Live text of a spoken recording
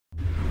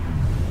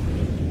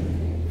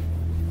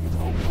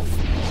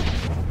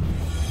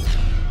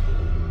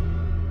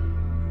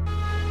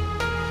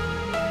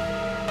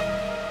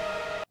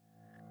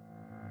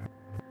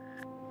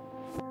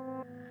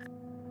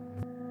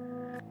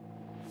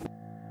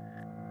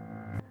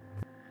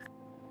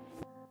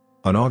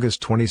On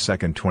August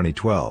 22,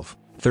 2012,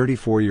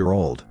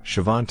 34-year-old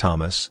Siobhan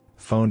Thomas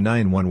phoned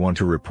 911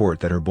 to report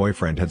that her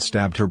boyfriend had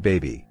stabbed her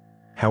baby.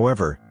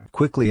 However,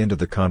 quickly into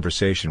the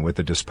conversation with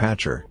the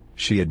dispatcher,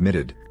 she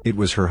admitted it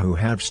was her who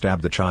had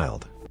stabbed the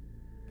child.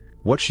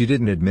 What she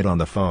didn't admit on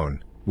the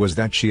phone was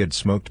that she had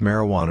smoked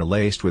marijuana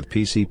laced with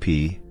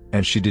PCP,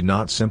 and she did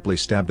not simply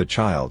stab the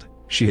child,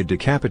 she had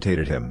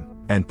decapitated him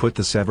and put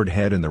the severed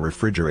head in the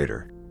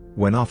refrigerator.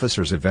 When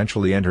officers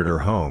eventually entered her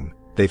home,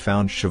 they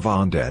found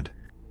Siobhan dead.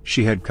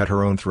 She had cut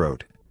her own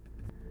throat.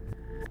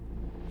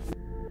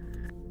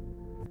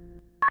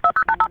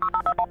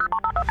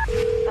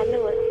 I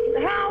knew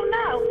it. Hell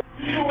no.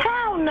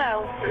 Hell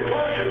no.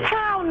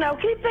 Hell no.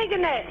 Keep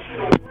thinking that.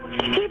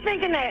 Keep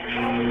thinking that.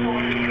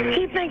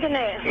 Keep thinking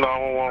that.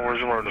 911, where's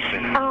your emergency?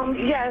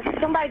 Yes.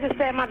 Somebody just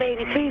stabbed my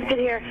baby. Please get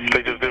here.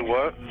 They just did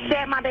what?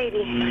 Stabbed my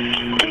baby.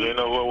 Do they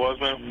know who it was,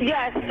 ma'am?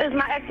 Yes.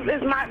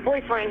 It's my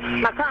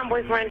boyfriend. My current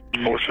boyfriend.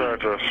 What's your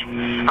address?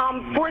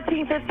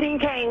 1415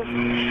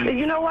 Kane.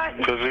 You know what?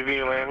 Does he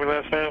need an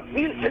ambulance, ma'am?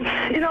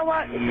 You know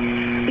what?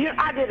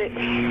 I did it.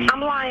 I'm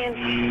lying.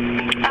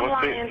 I'm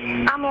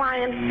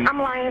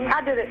lying.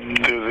 I did it.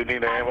 Does he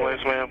need an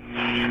ambulance, ma'am?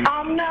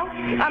 No.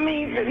 I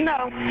mean,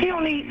 no. He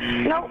don't need,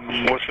 no.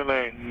 What's your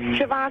name?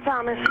 Siobhan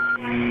Thomas.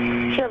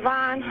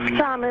 Siobhan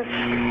Thomas.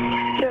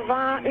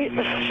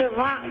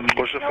 Siobhan.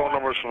 What's your phone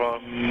number, Siobhan?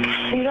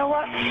 You know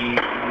what?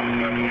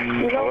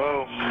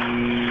 Hello?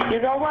 You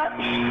know what?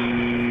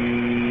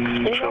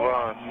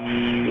 Siobhan.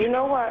 You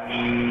know what?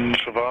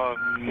 Siobhan.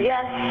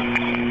 Yes.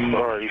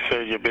 All right, you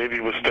said your baby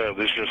was stabbed.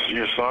 This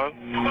your son?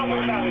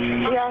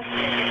 Yes.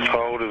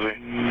 How old is he?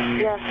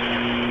 Yes.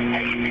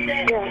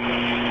 Yes.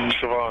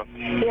 Siobhan.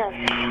 Yes.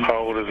 How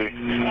old is he? Yes.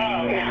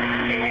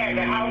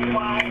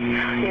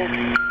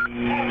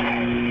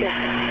 Yes.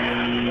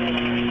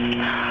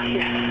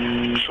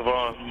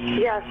 Siobhan.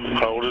 Yes.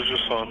 How old is your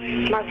son?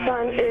 My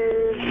son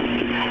is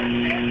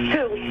 2.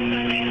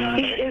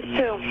 He is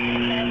 2.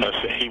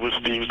 He was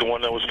the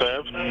one that was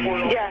stabbed?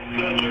 Yes.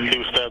 He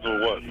was stabbed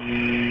with what?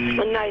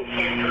 A knife.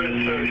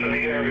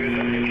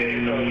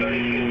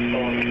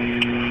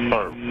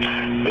 All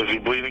right. Is he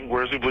bleeding?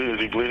 Where is he bleeding? Is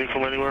he bleeding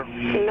from anywhere?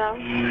 No.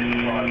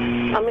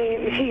 I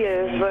mean, he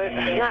is, but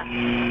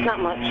not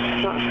much.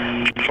 No.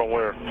 From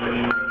where?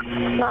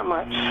 Not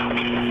much.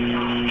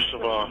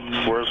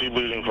 Siobhan, where is he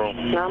bleeding from?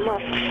 Not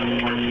much.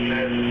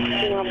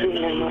 He's not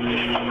bleeding that much.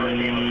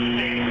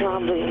 He's not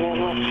bleeding that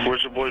much.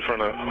 Where's your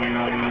boyfriend at? I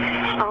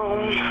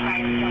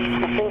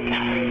think...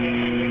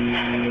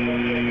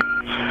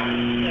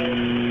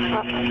 I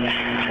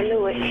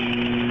knew it. I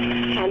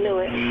knew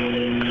it.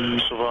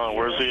 Siobhan,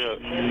 where's he at?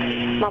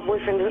 My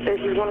boyfriend,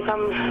 he's going to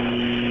come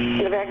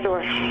in the back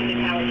door.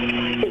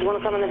 He's going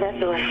to come in the back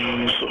door.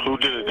 So who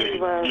did it? Did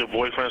your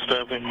boyfriend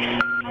stabbed him?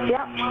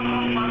 Yep.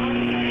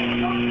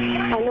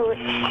 I knew it.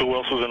 Who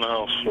else was in the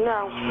house?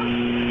 No.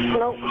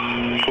 Nope.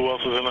 Who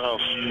else was in the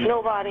house?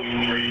 Nobody.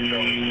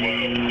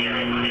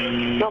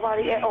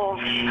 Nobody at all.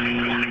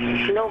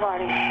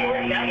 Nobody.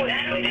 Nobody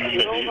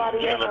at all.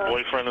 And the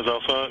boyfriend is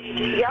outside?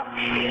 Yep.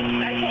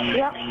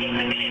 Yep.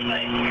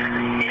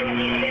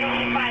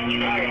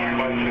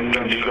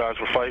 You guys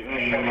were fighting?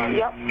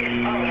 Yep.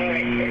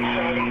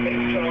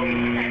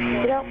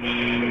 Yep.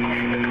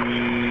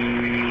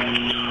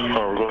 All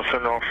right, we're going to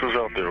send officers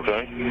out there,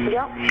 okay?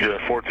 Yep. You're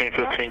at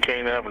 1415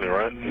 Kane Avenue,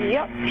 right?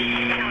 Yep.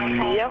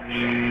 Yep.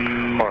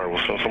 All right,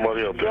 we'll send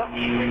somebody out there. Yep.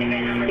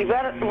 You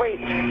better, wait,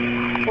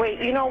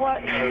 you know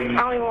what? I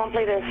don't even want to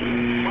play this.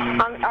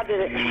 I did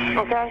it,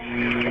 okay?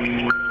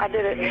 I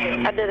did it.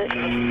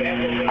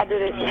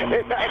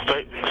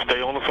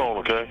 Stay on the phone,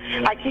 okay?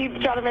 I keep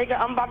trying to make it,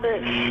 I'm about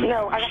to,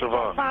 I got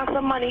to find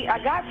some money. I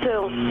got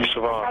to.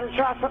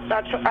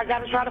 Siobhan. I got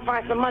to try to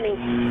find some money.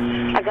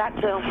 I got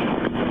to.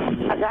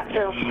 I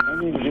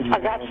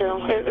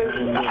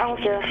don't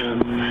care.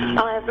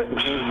 I'll have to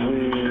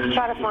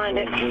try to find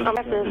it. I'm going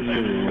to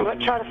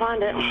try to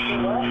find it.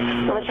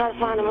 I'm going to try to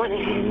find the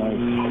money.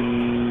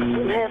 I'm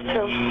going to have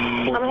to.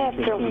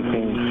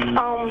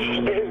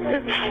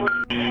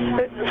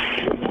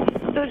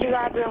 Do what you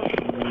gotta do.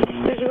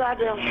 Do what you gotta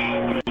do.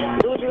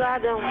 Do what you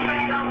gotta do.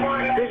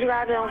 Do what you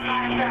gotta do.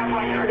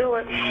 Do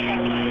it.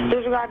 Do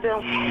what you gotta do.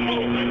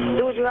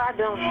 Do what you gotta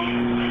do.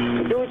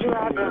 Do what you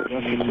gotta do.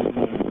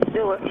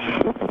 Do it.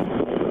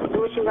 Do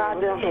what you gotta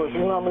do.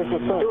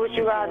 Do what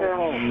you gotta do.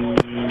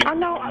 I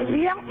know,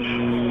 yeah.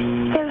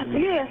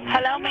 Yeah.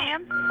 Hello,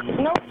 ma'am?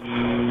 Nope.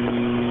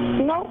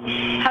 Nope.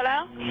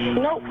 Hello?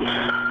 Nope.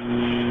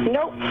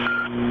 Nope.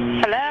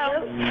 Hello?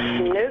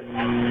 Nope.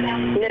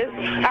 Nope.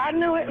 I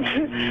knew it.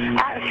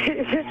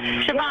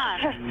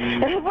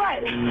 Siobhan.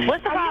 What?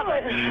 What's the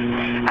problem?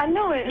 I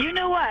knew it. You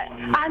knew what?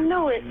 I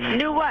knew it.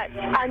 Knew what?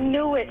 I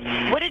knew it.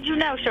 What did you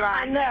know, Siobhan?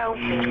 I know.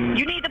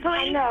 You need the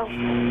police? I know.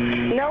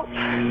 Nope.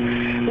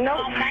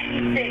 Nope.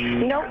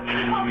 Nope.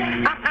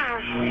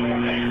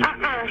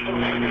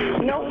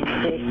 Nope.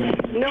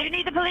 No. Do you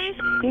need the police?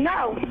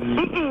 No. I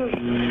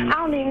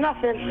don't need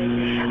nothing.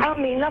 I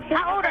don't need nothing.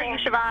 How old are you,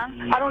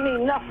 Siobhan? I don't need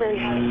nothing.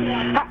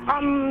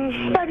 I'm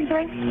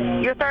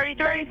 33. You're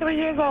 33? 33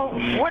 years old.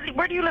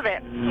 Where do you live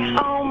at?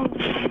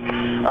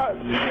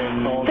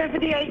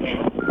 1058.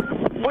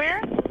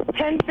 Where?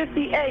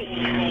 1058.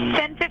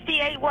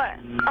 1058 what?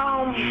 10.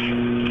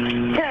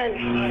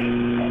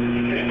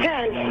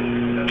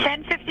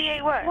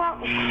 1058 what? Well,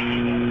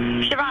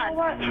 Siobhan. you know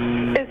what?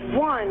 It's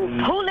 1.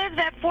 Who lives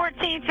at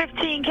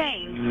 1415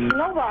 Kane?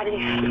 Nobody.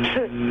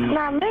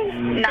 Not me.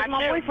 Not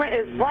my you. boyfriend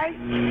is right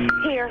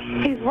here.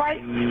 He's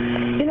right.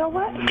 You know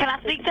what? Can I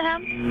speak to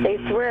him? They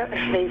swear.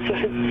 They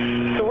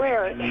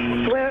swear it.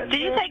 Swear it. Do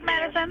you take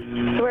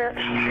medicine? Swear it.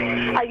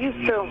 I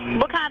used to.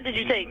 What kind did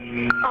you take?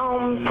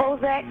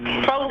 Prozac.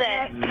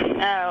 Prozac.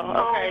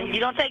 Oh, okay. You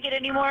don't take it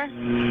anymore?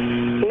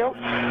 Nope.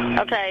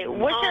 Okay.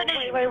 What's your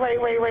name? Wait.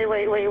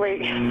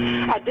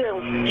 I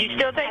do. You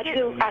still take it?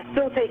 I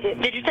still take it.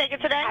 Did you take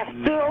it today? I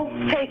still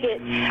take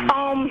it.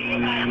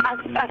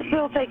 I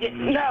still take it.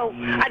 No,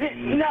 I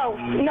didn't. No,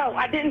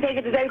 I didn't take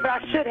it today, but I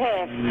should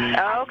have.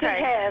 Oh, okay. I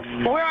should have.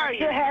 Where are you?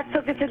 Should have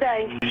took it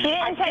today. She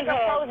didn't take her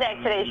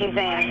Prozac today, she's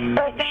saying.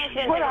 She's saying she didn't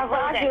take her Whatever,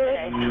 Prozac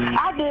today.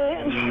 I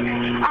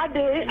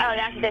did. Oh,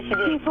 that's what she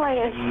did. Keep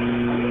playing.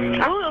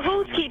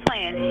 Who's keep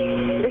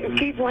playing?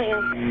 Keep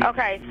playing.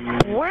 Okay.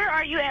 Where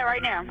are you at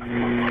right now?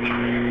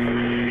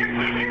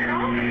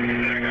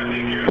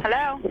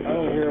 Hello? I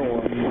don't hear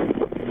one.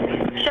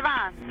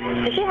 Siobhan,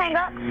 did she hang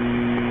up?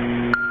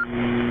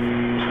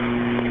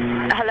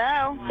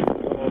 Hello?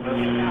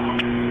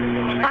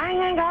 I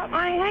ain't hang up.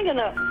 I ain't hanging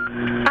up.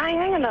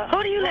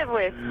 Who do you live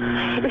with?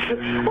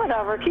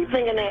 Whatever. Keep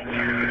thinking that.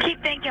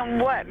 Keep thinking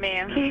what,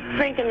 ma'am? Keep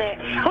thinking that.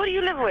 Who do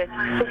you live with?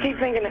 Keep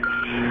thinking it.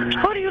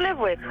 Who do you live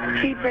with?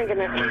 Keep thinking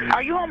it.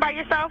 Are you home by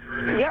yourself?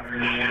 Yep.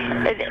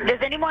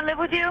 Does anyone live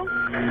with you?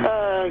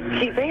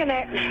 Keep thinking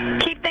that.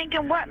 Keep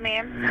thinking what,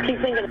 ma'am? Keep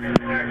thinking it.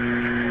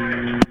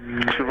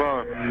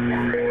 Siobhan.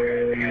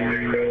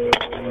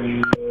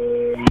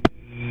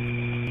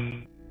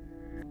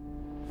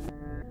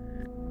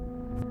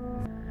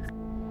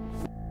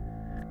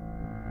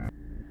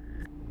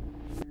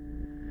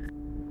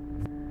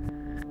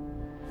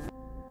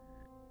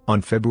 On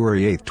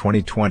February 8,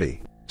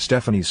 2020,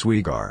 Stephanie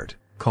Swigard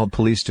called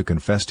police to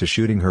confess to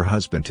shooting her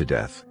husband to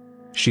death.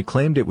 She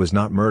claimed it was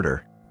not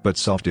murder, but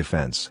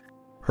self-defense.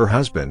 Her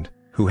husband,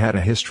 who had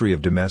a history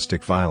of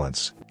domestic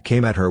violence,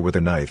 came at her with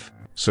a knife,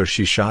 so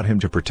she shot him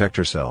to protect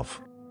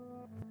herself.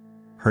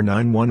 Her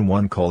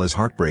 911 call is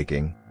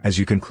heartbreaking, as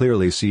you can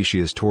clearly see she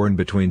is torn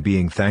between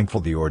being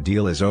thankful the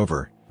ordeal is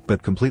over,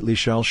 but completely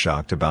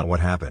shell-shocked about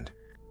what happened.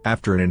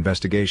 After an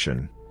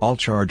investigation, all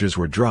charges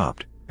were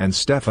dropped, and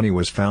Stephanie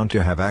was found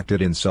to have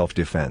acted in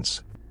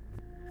self-defense.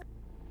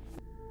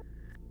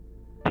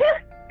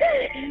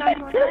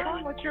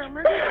 911, what's your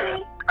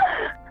emergency?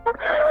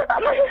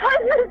 My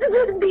husband's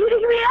been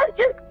beating me. I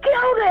just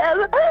killed him.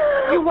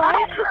 You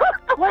what?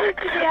 What is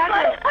the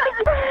address?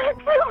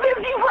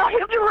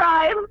 255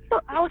 Drive.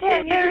 Okay,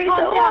 I need you to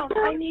calm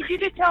down. I need you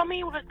to tell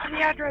me what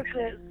the address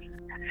is.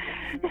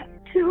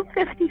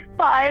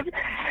 255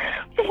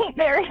 St.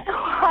 Mary's,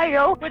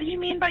 Ohio. What do you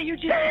mean by you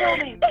just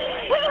killed him?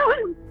 He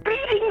was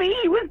beating me.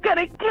 He was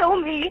gonna kill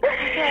me.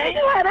 Okay. He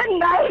had a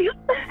knife.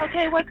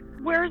 Okay,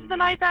 where's the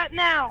knife at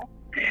now?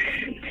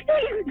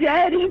 He's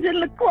dead. He's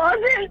in the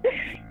closet.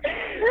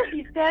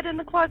 He's dead in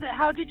the closet.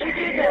 How did you do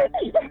this?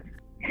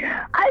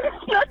 I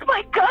snuck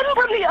my gun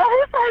from the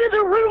other side of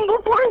the room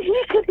before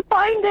he could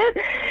find it.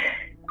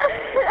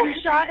 You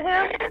shot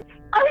him?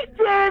 I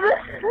did.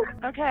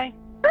 Okay.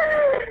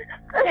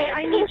 Okay,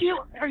 I need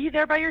you. Are you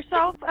there by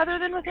yourself other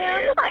than with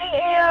him? I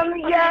am,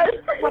 yes.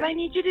 What I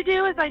need you to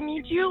do is I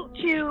need you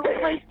to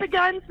place the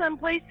gun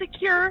someplace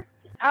secure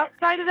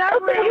outside of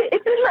that room. Okay,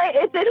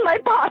 it's in my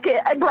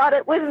pocket. I brought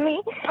it with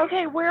me.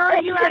 Okay, where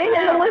are you at sitting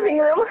in the now? living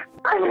room.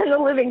 I'm in the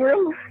living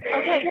room.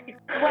 Okay,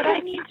 what I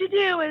need to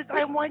do is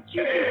I want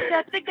you to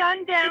set the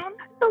gun down.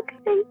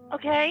 Okay.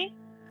 Okay?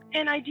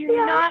 And I do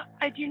not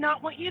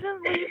want you to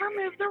leave or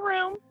move the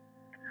room.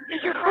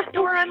 Is your front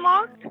door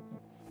unlocked?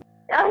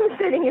 I'm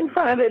sitting in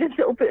front of it. It's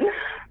open.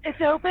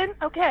 It's open?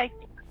 Okay.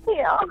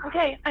 Yeah.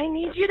 Okay, I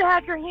need you to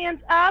have your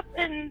hands up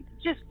and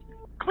just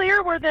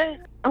clear where the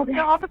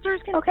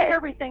officers can see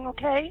everything,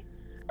 okay?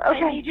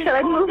 Okay. Should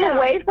I move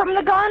away from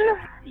the gun?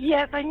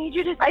 Yes, I need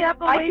you to step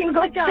away from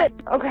the gun.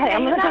 Okay,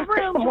 I'm going to that go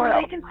sit room somewhere where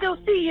else. they can still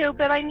see you,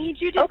 but I need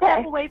you to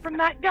step away from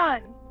that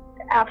gun.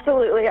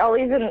 Absolutely. I'll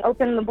even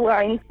open the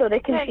blinds so they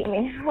can see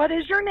me. What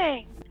is your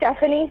name?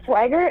 Stephanie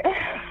Swigert.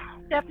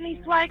 Stephanie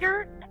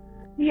Swigert?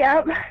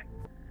 Yep.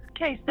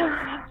 Okay, so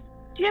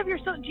do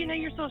you know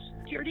your social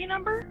security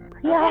number?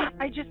 Yeah.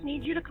 I just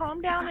need you to calm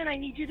down and I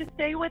need you to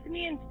stay with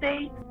me and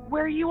stay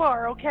where you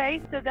are,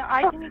 okay? So that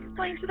I can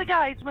explain to the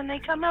guys when they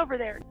come over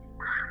there.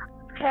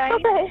 Okay?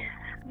 Okay.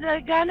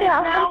 The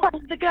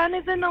gun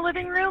is in the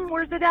living room.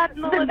 Where's it at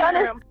in the living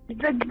room?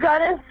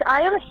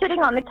 I am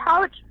sitting on the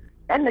couch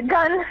and the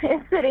gun is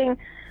sitting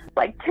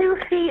like 2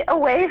 feet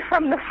away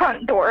from the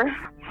front door.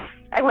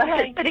 I left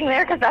it sitting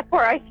there because that's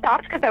where I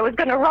stopped because I was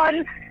going to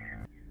run.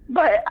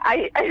 but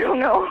I don't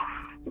know.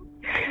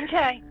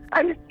 Okay.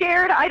 I'm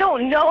scared. I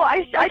don't know.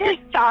 I just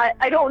shot.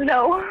 I don't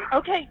know.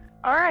 Okay.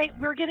 All right.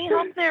 We're getting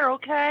help there,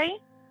 okay?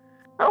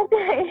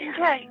 Okay.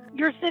 Okay.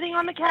 You're sitting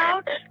on the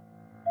couch?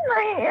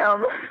 I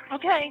am.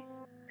 Okay.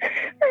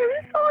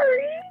 I'm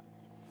sorry.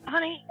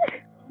 Honey,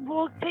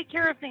 we'll take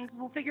care of things.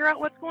 We'll figure out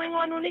what's going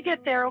on when we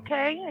get there,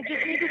 okay? I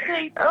just need to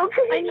say,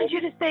 Okay. I need you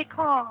to stay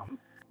calm.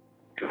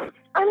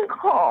 I'm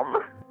calm.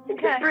 I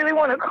Okay. just really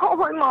want to call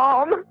my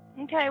mom.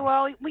 Okay,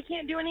 well, we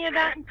can't do any of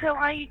that until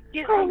I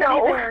get I somebody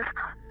know. there.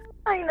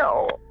 I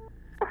know.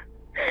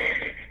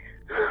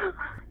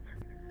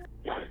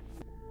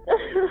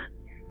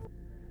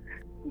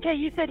 Okay,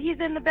 you said he's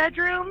in the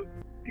bedroom?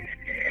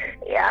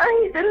 Yeah,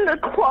 he's in the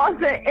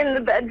closet in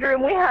the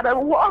bedroom. We had a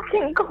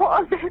walk-in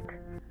closet.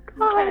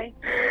 God. Okay.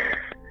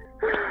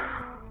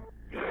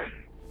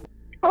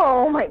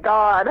 Oh my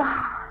God.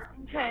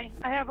 Okay,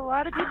 I have a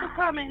lot of people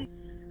coming.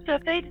 So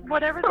if they,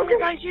 whatever they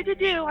advise you to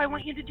do, I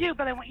want you to do,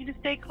 but I want you to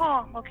stay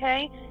calm,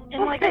 okay?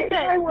 And like I Okay,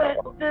 said, I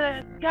will.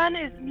 the gun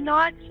is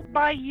not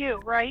by you,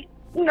 right?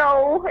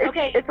 No,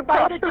 It's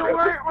by across the room.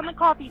 door on the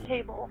coffee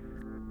table.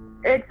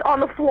 It's on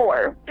the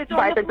floor. It's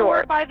by on the door.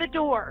 floor by the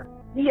door.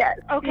 Yes.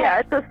 Okay. Yeah,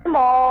 it's a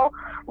small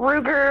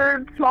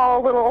Ruger,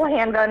 small little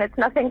handgun. It's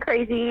nothing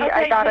crazy. Okay,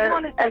 I got hang it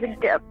on a as a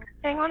second. gift.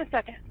 Hang on a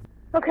second.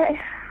 Okay.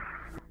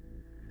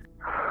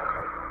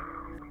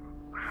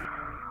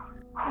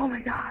 Oh my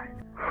God.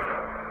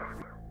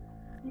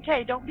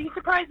 Okay, don't be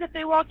surprised if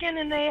they walk in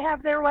and they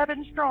have their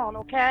weapons drawn,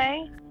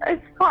 okay?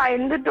 It's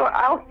fine. The door.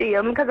 I'll see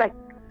him because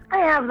I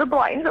have the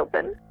blinds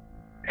open.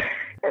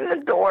 And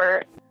the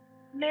door.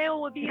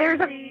 Mail would be There's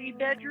in the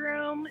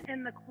bedroom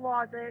and the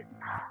closet.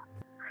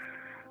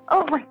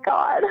 Oh my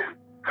God.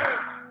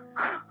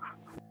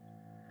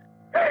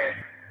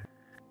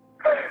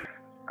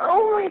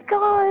 Oh my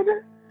God.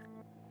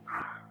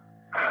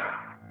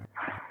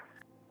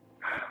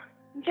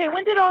 Okay,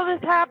 when did all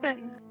this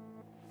happen?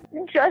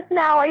 Just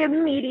now, I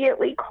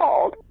immediately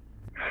called.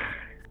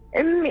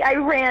 And I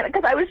ran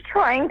because I was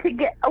trying to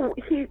get.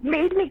 He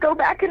made me go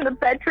back in the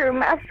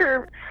bedroom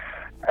after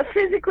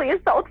physically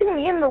assaulting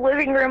me in the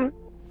living room.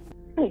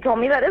 He told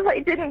me that if I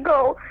didn't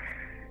go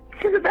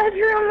to the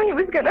bedroom, he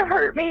was gonna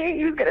hurt me.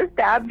 He was gonna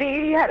stab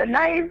me. He had a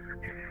knife,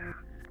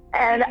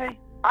 and Okay.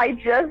 I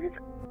just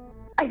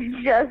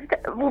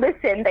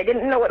listened. I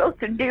didn't know what else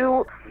to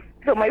do,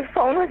 so my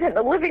phone was in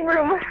the living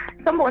room.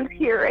 Someone's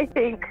here, I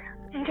think.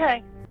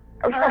 Okay.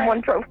 Or All someone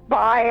right. drove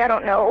by, I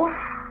don't know.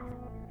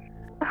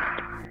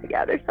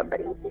 Yeah, there's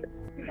somebody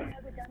here.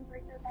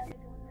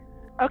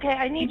 Okay,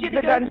 I need you to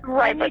The go. gun's I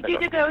right by need the you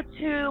to go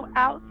to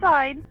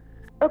outside.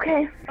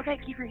 Okay. Okay,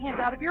 keep your hands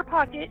out of your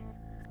pocket.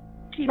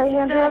 Keep My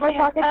hands the are in my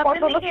hands pocket, up one's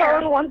in on the air.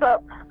 phone, one's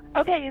up.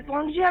 Okay, as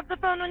long as you have the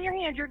phone on your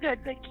hand, you're good.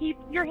 But keep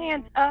your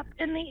hands up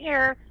in the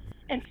air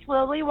and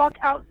slowly walk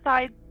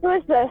outside. Who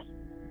is this?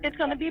 It's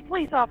going to be a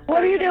police officer.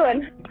 What are you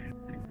doing?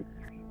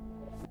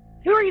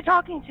 Who are you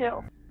talking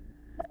to?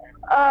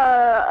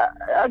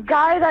 A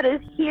guy that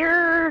is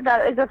here,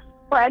 that is a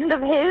friend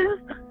of his.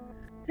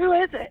 Who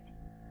is it?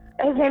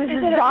 His name Is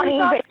is it a Johnny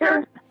police Baker.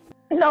 officer?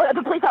 No,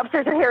 the police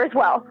officers are here as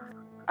well.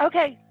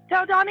 Okay,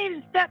 tell Donnie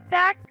to step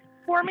back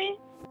for me.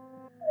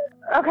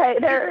 Okay,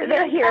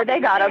 they're here. They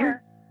got him.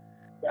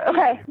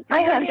 Okay, my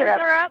Your hands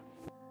are up. up.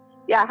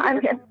 Yeah,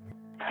 I'm here.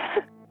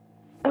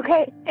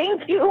 Okay,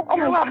 thank you. Oh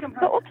You're my welcome.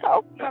 God,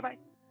 so Bye-bye.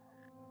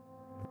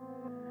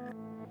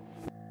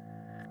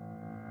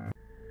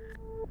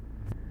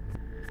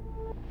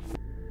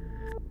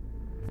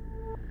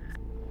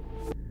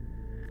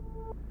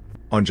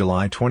 On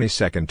July 22,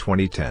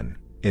 2010,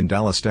 in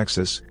Dallas,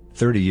 Texas,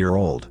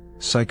 30-year-old,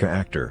 Psycha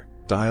actor,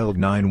 dialed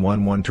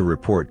 911 to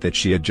report that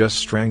she had just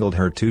strangled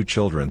her 2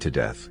 children to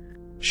death.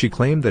 She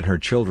claimed that her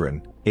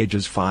children,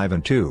 ages 5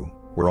 and 2,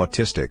 were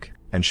autistic,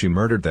 and she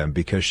murdered them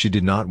because she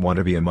did not want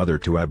to be a mother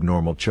to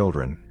abnormal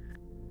children.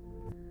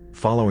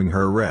 Following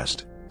her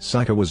arrest,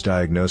 Psycha was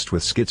diagnosed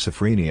with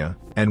schizophrenia,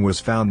 and was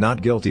found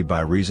not guilty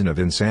by reason of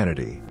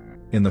insanity.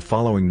 In the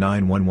following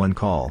 911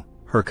 call,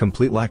 her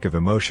complete lack of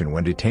emotion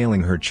when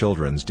detailing her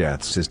children's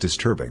deaths is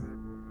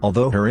disturbing.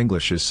 Although her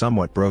English is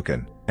somewhat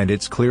broken, and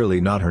it's clearly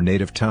not her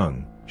native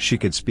tongue, she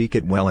could speak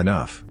it well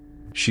enough.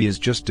 She is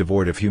just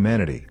devoid of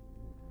humanity.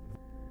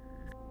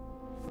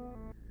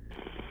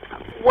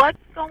 What's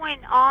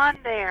going on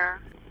there?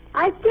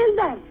 I killed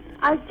them.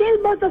 I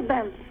killed both of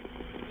them.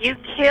 You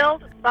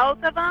killed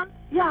both of them?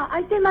 Yeah,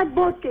 I killed my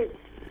both kids.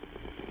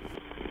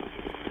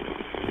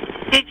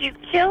 Did you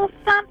kill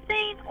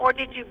something or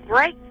did you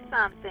break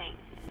something?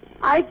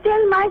 I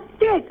killed my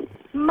kids,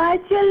 my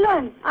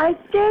children. I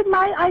killed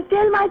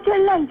my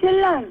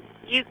children.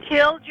 You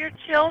killed your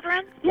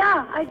children?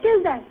 Yeah, I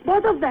killed them,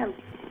 both of them.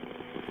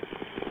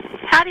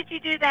 How did you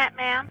do that,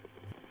 ma'am?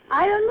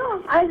 I don't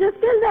know. I just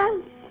killed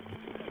them.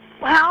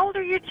 Well, how old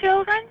are your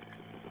children?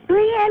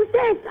 3 and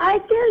 6. I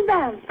killed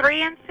them.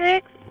 3 and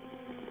 6?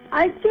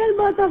 I killed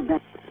both of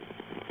them.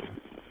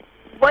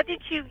 What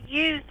did you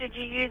use? Did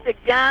you use a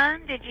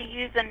gun? Did you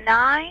use a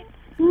knife?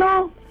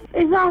 No,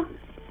 it's a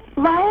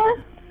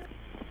wire.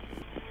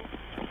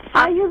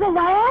 I use a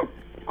wire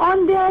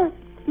on their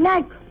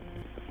neck.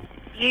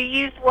 You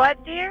used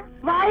what, dear?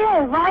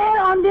 Wire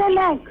on their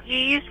neck. You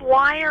used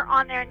wire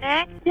on their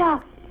neck? Yeah.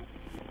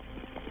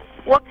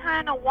 What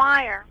kind of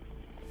wire?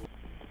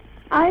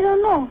 I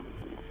don't know.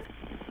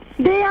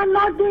 They are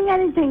not doing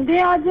anything. They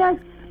are just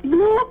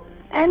blue,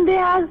 and they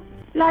are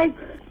like,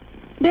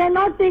 they are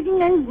not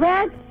taking any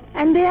breath,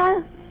 and they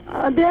are,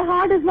 their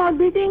heart is not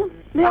beating.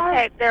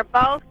 They're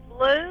both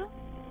blue?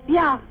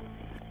 Yeah.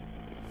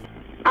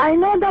 I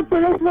know the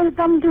police will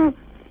come to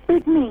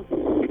pick me.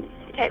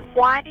 Okay,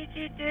 why did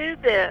you do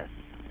this?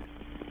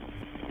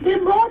 They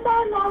both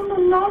are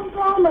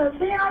non-normal.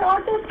 They are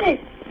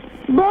autistic.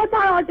 Both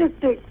are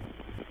autistic.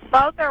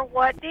 Both are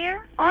what,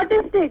 dear?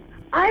 Autistic.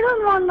 I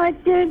don't want my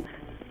kid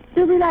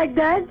to be like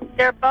that.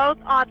 They're both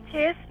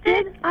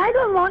autistic? I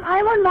want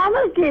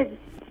normal kids.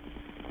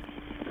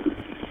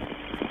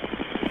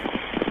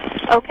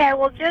 Okay,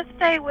 well, just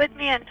stay with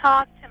me and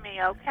talk to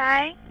me,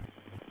 okay?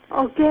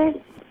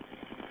 Okay.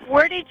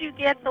 Where did you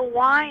get the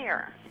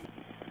wire?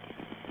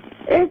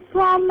 It's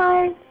from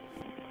my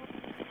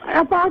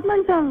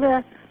apartment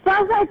somewhere.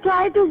 First, I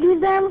tried to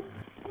give them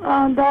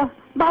the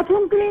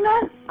bathroom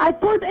cleaner. I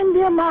put in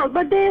their mouth,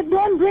 but they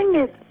don't drink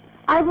it.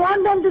 I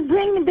want them to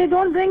drink it. They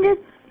don't drink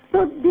it.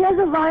 So there's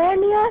a wire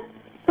near.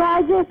 So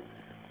I just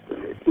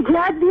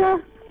grab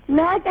their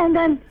neck, and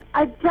then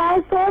I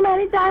try so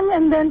many times,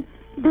 and then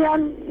they are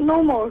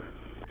no more.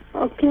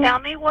 Okay. Tell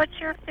me what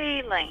you're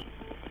feeling.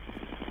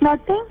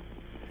 Nothing.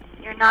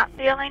 You're not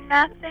feeling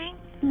nothing?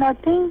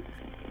 Nothing.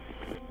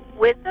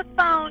 With the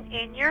phone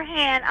in your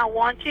hand, I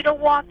want you to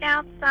walk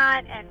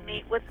outside and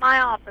meet with my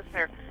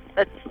officer.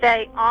 But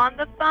stay on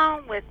the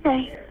phone with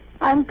me.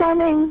 I'm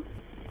coming.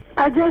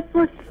 I just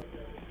put...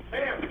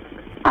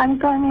 I'm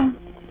coming.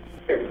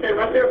 Stay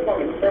right there for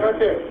me. Stay right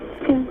there.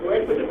 Okay. Go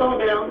ahead and put the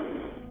phone down.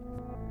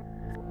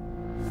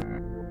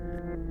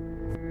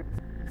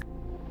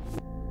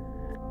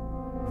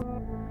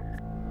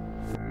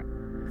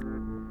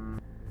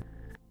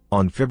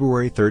 On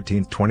February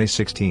 13,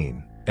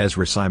 2016,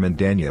 Ezra Simon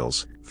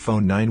Daniels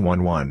phoned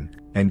 911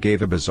 and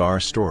gave a bizarre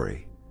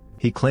story.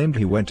 He claimed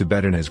he went to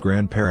bed in his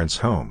grandparents'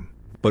 home,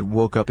 but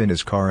woke up in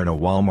his car in a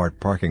Walmart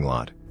parking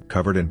lot,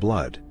 covered in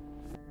blood.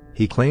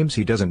 He claims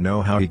he doesn't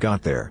know how he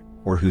got there,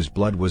 or whose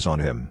blood was on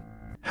him.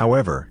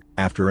 However,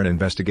 after an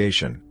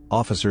investigation,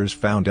 officers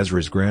found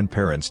Ezra's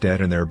grandparents dead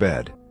in their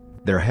bed.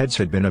 Their heads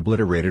had been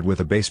obliterated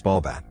with a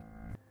baseball bat.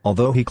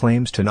 Although he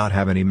claims to not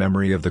have any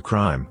memory of the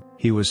crime,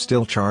 he was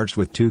still charged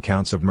with 2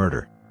 counts of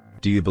murder.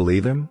 Do you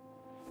believe him?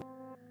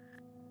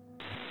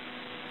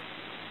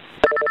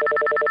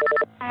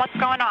 What's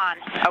going on?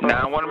 Okay.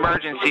 911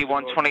 emergency,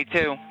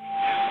 122.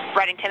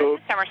 Reddington,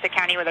 Somerset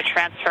County with a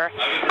transfer.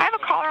 I have a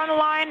caller on the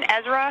line,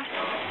 Ezra.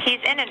 He's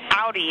in an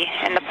Audi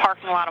in the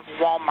parking lot of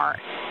Walmart.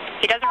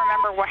 He doesn't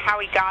remember how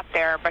he got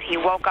there, but he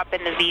woke up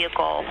in the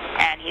vehicle,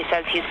 and he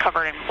says he's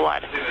covered in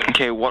blood.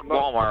 Okay, what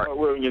Walmart? I'm not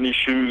wearing any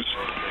shoes.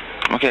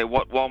 Okay,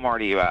 what Walmart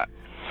are you at?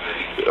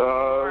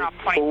 The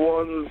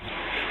one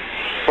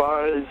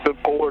by the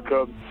Polar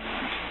Cub.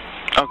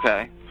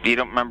 Okay. You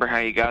don't remember how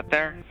you got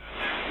there?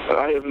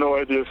 I have no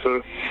idea,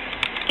 sir.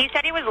 He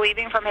said he was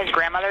leaving from his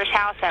grandmother's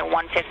house at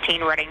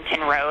 115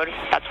 Reddington Road.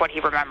 That's what he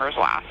remembers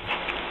last.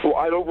 Well,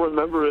 I don't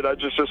remember it. I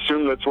just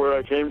assume that's where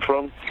I came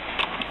from.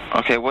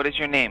 Okay, what is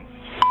your name?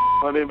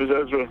 My name is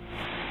Ezra.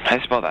 How do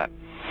you spell that?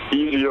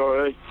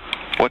 E-Z-R-A.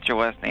 What's your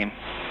last name?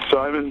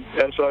 Simon,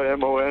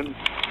 S-I-M-O-N,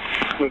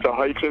 with a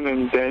hyphen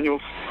and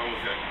Daniels.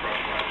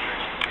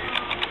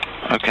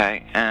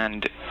 Okay,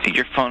 and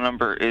your phone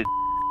number is...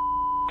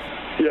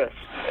 Yes.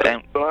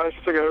 And the last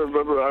thing I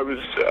remember,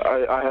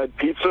 I had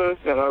pizza,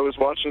 and I was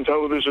watching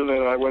television,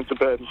 and I went to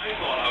bed.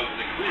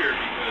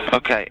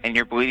 Okay, and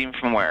you're bleeding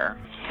from where?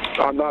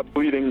 I'm not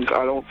bleeding,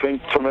 I don't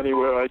think, from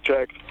anywhere I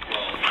checked.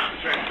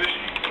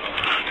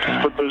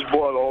 But there's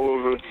blood all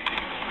over.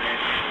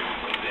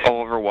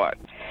 All over what?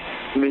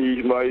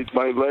 Me, my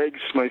legs,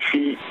 my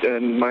feet,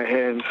 and my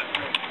hands.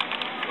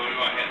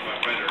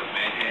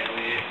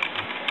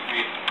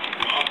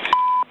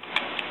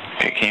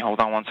 Okay, can you hold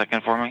on 1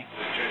 second for me?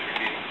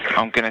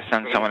 I'm going to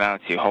send someone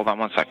out to you. Hold on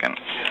 1 second.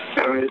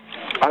 All right.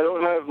 I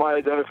don't have my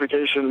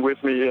identification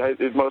with me.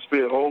 It must be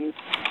at home.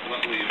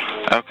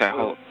 Okay,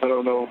 I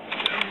don't know.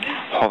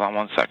 Hold on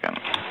 1 second.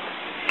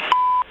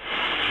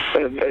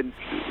 And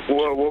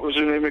what was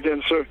your name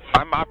again, sir?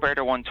 I'm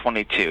operator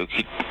 122.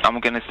 I'm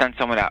going to send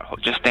someone out.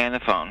 Just stay on the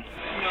phone.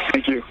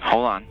 Thank you.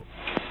 Hold on.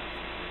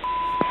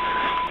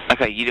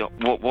 Okay, you don't.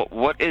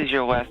 What is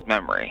your last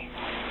memory?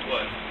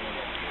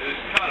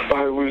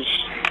 I was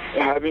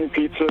having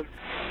pizza.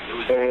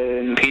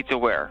 And pizza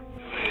where?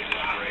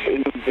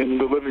 In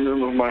the living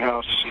room of my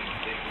house.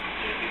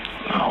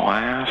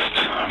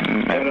 Last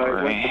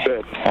memory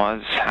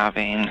was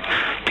having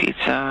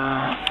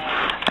pizza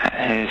at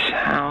his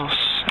house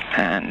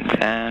and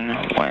then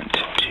went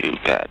to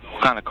bed.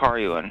 What kind of car are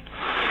you in?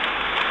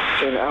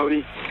 An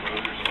Audi.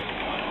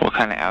 What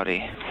kind of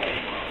Audi?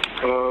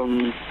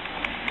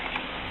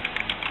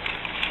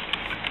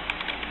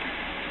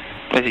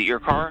 Is it your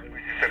car?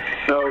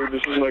 No,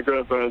 this is my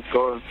grandparents'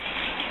 car.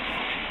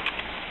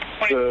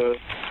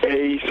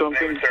 A something.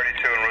 32 en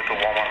route to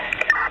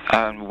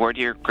Walmart. Where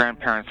do your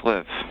grandparents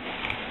live?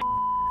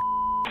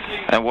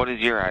 And what is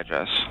your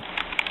address?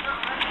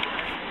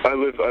 I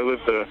live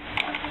there.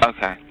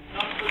 Okay.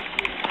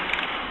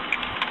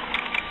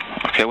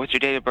 Okay, what's your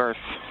date of birth?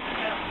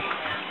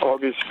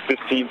 August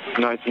 15th,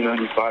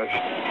 1995.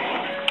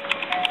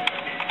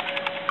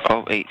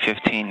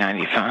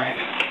 08/15/95.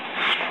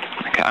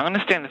 Okay, I'm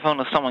gonna stay on the phone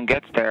until someone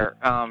gets there.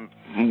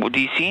 Do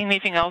you see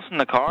anything else in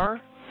the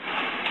car?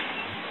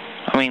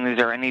 I mean, is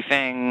there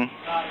anything?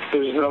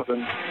 There's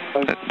nothing.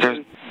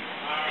 There's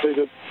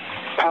a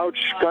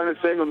pouch kind of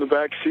thing on the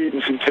back seat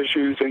and some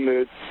tissues,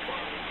 and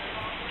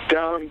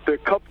the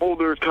cup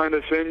holder kind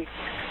of thing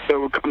that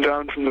would come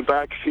down from the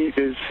back seat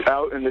is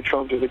out, and the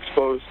trunk is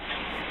exposed.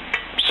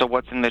 So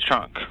what's in the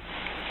trunk?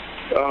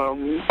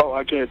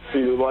 I can't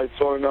see. The lights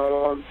are not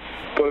on,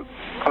 but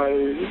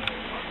I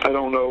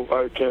don't know.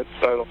 I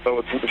don't know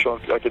what's in the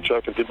trunk. I can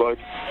check if you'd like.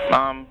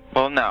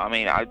 Well, no. I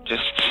mean, I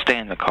just stay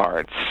in the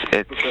car.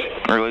 It's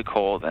really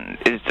cold. And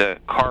is the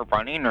car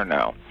running or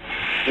no?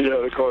 Yeah,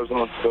 the car's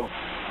on still.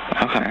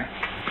 Okay.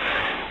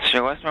 So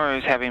your last memory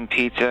was having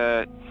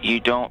pizza. You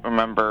don't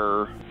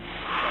remember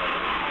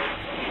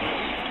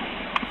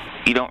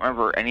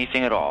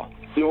anything at all?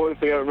 The only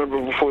thing I remember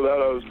before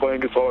that, I was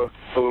playing guitar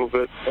a little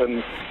bit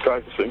and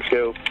practicing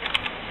scales.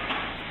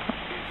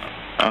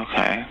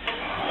 Okay.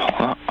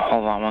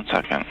 Hold on 1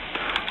 second.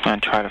 I'm going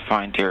to try to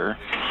find your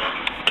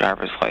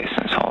driver's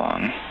license. Hold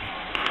on.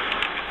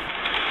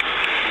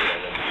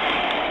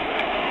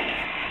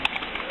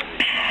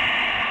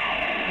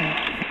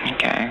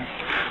 Okay.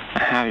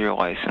 I have your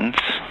license.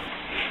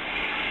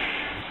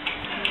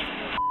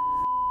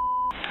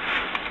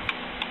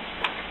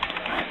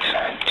 It's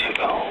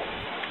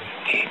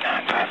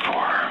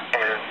 208954.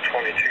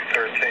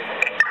 2213.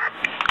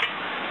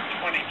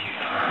 Let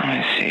me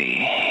see.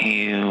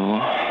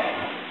 You...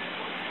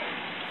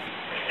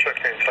 Check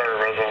the entire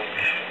residence.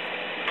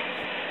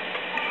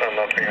 Found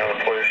nothing out of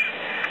place.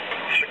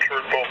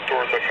 Secured both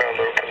doors I found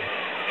open.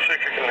 See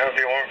if you can have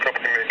the alarm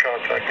company make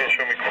contact and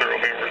show me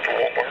clearly en route to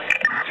Walmart.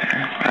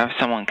 Okay. I have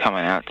someone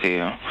coming out to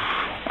you.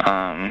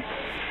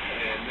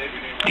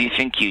 Do you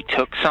think you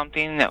took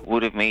something that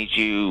would have made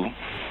you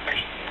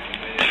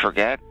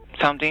forget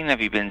something?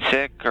 Have you been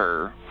sick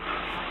or?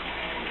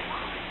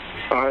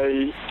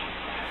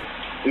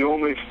 The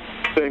only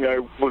thing I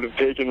would have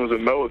taken was a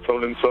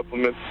melatonin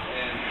supplement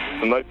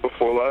the night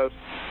before last.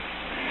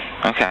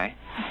 Okay.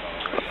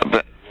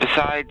 But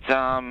besides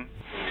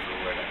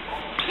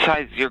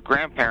your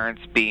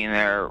grandparents being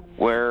there,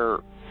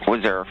 was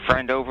there a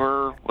friend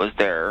over? Was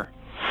there?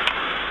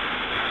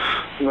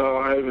 No,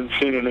 I haven't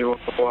seen anyone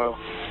in a while.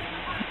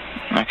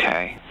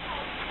 Okay.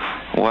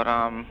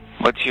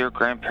 What's your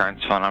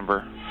grandparents' phone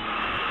number?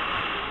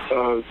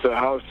 The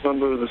house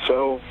number, the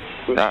cell.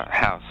 The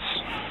house.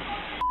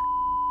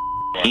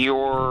 You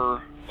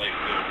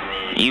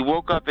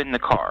woke up in the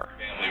car,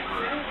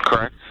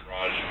 correct?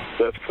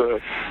 That's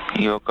correct.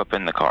 You woke up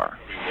in the car.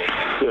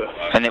 Yeah.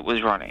 And it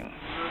was running.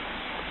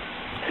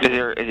 Is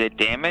it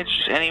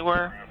damaged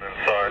anywhere?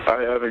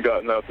 I haven't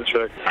gotten out to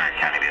check.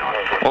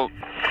 Well,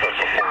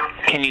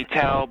 can you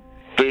tell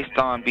based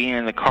on being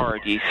in the car?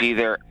 Do you see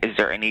is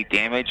there any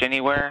damage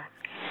anywhere?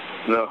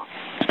 No.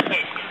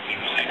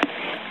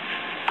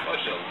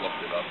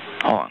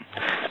 Hold on.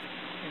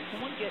 Can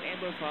someone get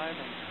Amber 5? I'm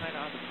kind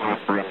of on the phone.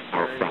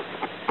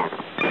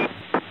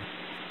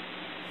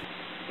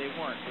 They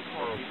weren't. They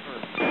called me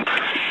first.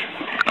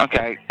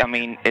 Okay. I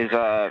mean,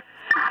 the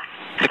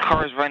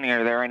car's running?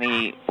 Are there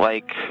any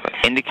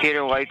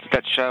indicator lights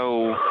that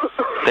show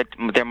that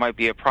there might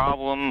be a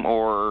problem,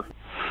 or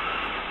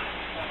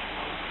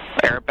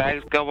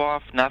airbags go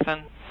off?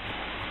 Nothing?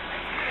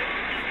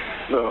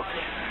 No.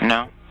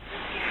 No?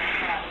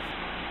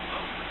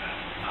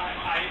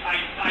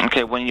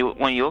 Okay, when you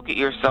look at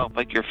yourself,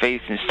 your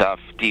face and stuff,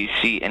 do you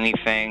see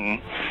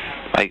anything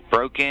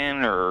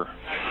broken or?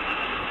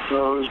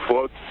 No, there's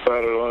blood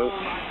spattered on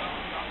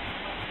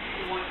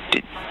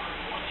it.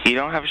 You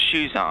don't have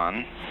shoes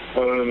on? I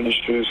don't have any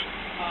shoes.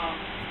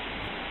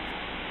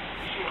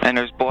 And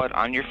there's blood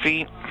on your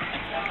feet?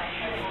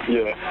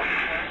 Yeah.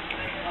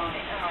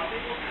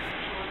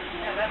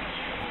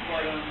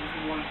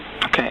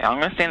 Okay, I'm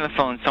gonna stay on the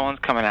phone. Someone's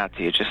coming out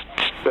to you. Just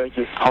thank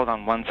you. Hold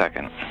on 1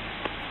 second.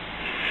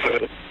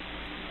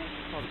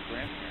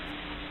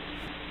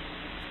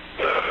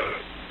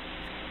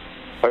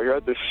 I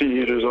got the seat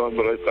heaters on,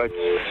 but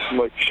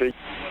I'm shaking.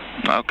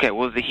 Okay,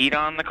 was the heat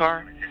on the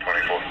car?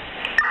 24.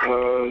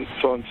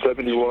 It's on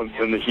 71,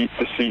 and the seat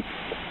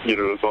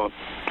heater is on.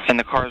 And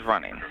the car's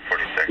running?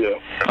 46.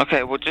 Yeah.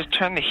 Okay, well just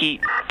turn the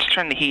heat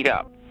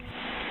up.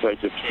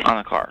 Thank you. On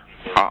the car.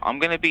 I'm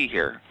gonna be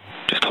here.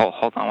 Just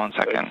hold on 1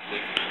 second.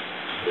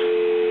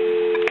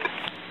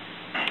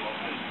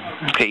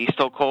 Okay, you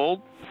still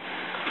cold?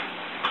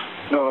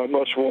 No, I'm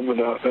much warmer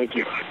now, thank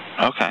you.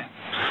 Okay.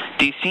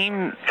 Do you see...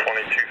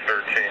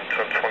 2213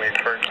 to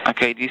 23.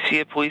 Okay, do you see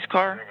a police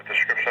car? Have a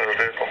description of the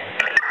vehicle.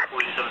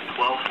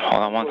 4712.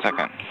 Hold on 1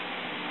 second.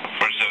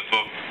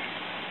 4712.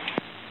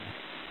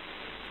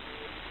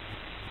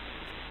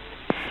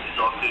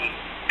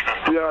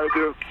 Yeah, I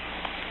do.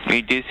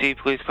 You do see a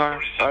police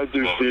car? I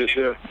do see it,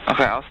 yeah.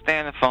 Okay, I'll stay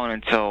on the phone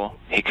until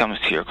he comes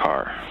to your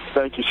car.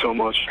 Thank you so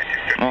much.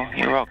 Well,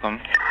 you're welcome.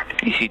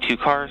 You see 2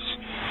 cars?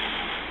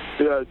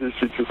 Yeah, I do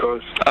see 2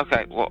 cars.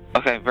 Okay, well,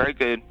 okay, very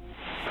good.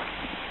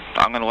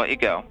 I'm going to let you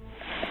go.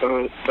 All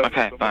right.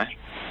 Okay, so bye.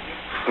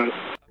 All right.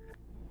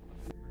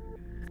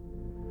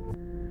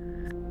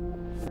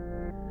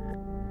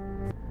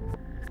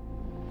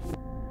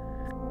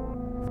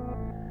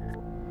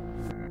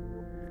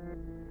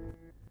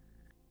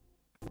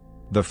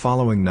 The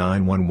following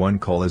 911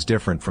 call is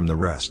different from the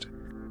rest.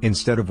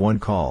 Instead of one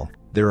call,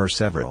 there are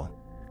several.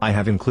 I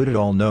have included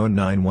all known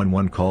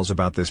 911 calls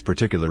about this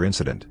particular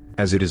incident,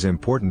 as it is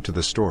important to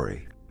the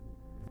story.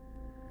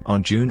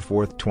 On June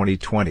 4,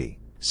 2020,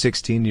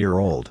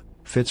 16-year-old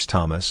Fitz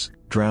Thomas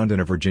drowned in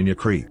a Virginia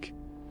creek.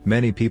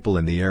 Many people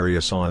in the area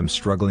saw him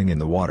struggling in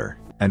the water,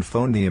 and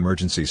phoned the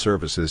emergency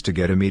services to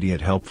get immediate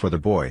help for the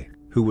boy,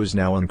 who was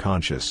now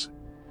unconscious.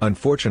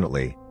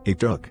 Unfortunately, it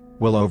took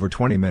well over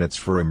 20 minutes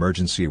for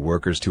emergency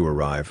workers to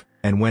arrive,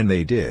 and when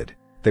they did,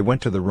 they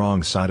went to the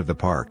wrong side of the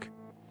park.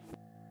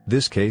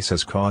 This case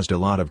has caused a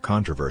lot of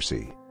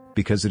controversy,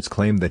 because it's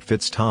claimed that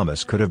Fitz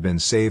Thomas could have been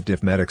saved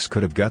if medics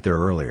could have got there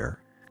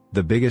earlier.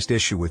 The biggest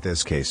issue with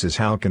this case is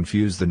how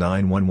confused the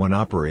 911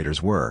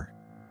 operators were.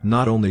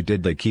 Not only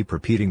did they keep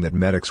repeating that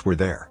medics were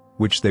there,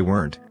 which they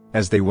weren't,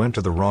 as they went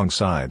to the wrong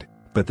side,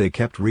 but they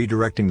kept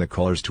redirecting the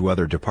callers to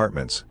other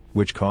departments,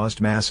 which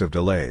caused massive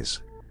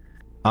delays.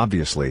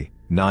 Obviously,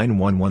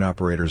 911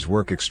 operators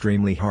work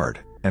extremely hard,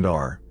 and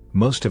are,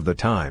 most of the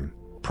time,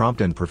 prompt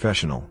and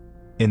professional.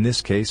 In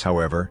this case,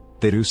 however,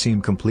 they do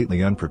seem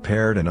completely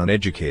unprepared and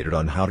uneducated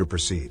on how to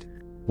proceed.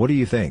 What do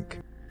you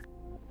think?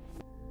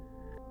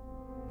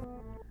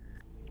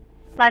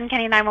 Loudoun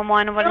County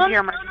 911, what is your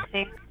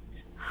emergency?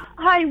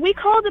 Hi, we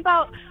called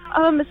about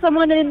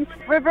someone in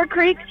River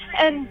Creek,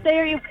 and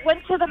they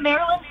went to the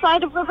Maryland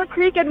side of River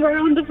Creek, and we're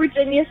on the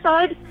Virginia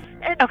side.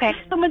 And okay.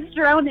 Someone's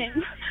drowning.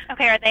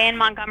 Okay, are they in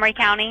Montgomery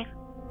County?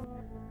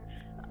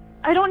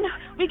 I don't know.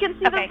 We can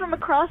see them from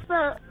across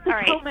the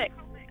Potomac. Right.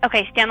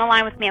 Okay, stay on the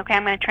line with me, okay?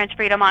 I'm going to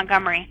transfer you to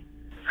Montgomery.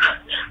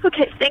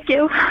 Okay, thank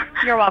you.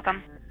 You're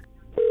welcome.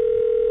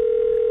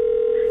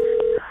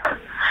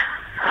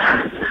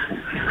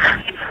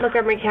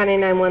 Montgomery County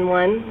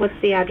 911. What's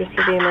the address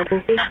of the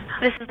emergency?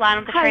 This is Loudoun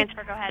with the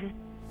transfer. Go ahead.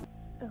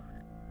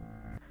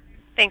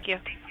 Thank you.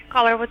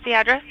 Caller, what's the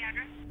address?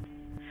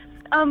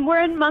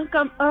 We're in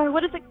Montgomery.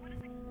 What is it?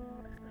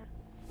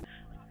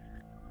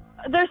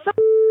 There's some.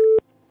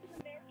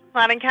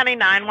 Loudoun County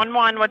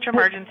 911, what's your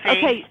emergency?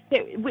 Okay,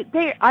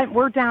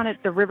 we're down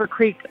at the River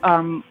Creek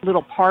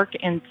little park,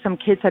 and some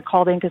kids had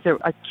called in because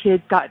a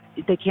kid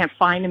they can't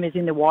find him, is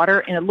in the water,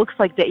 and it looks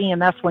like the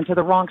EMS went to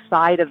the wrong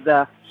side of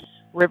the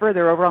river.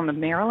 They're over on the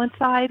Maryland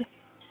side.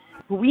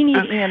 We need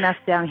EMS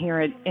down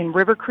here in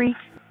River Creek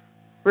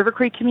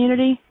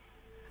community,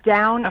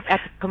 down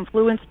at the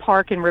Confluence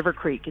Park in River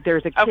Creek.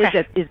 There's a kid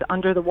that is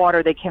under the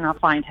water. They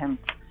cannot find him.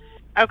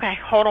 Okay,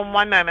 hold on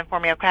one moment for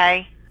me,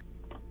 okay?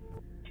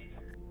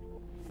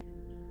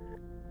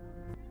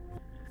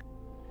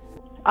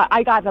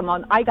 I got them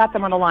on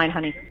the line,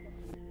 honey.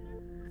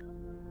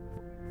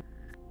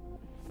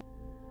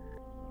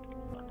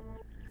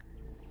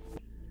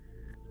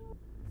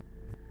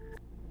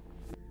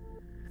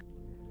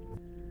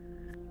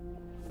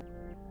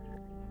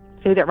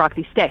 Say that,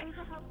 Roxy. Stay.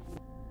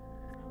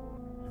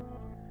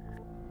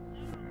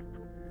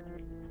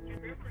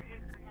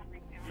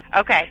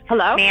 Okay.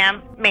 Hello?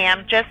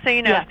 Ma'am, just so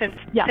you know,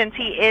 since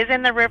he is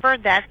in the river,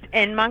 that's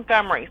in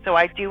Montgomery, so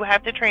I do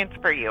have to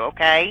transfer you,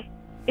 okay?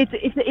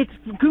 It's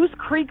Goose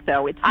Creek,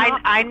 though. It's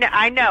not.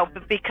 I know,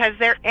 but because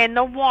they're in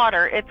the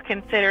water, it's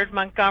considered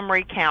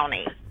Montgomery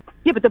County.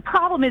 Yeah, but the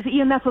problem is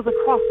EMS was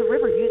across the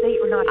river. They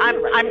were not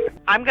here, right?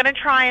 I'm going to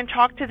try and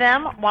talk to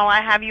them while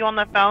I have you on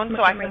the phone,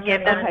 so I can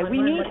give them. Okay,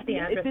 we need.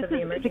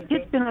 The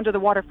kid's been under the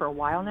water for a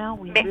while now.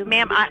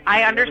 Ma'am,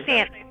 I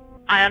understand.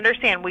 I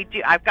understand. We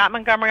do. I've got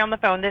Montgomery on the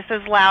phone. This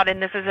is loud,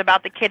 and this is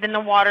about the kid in the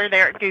water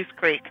there at Goose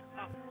Creek.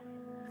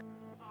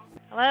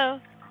 Hello.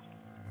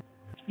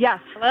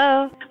 Yes.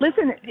 Hello.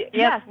 Listen.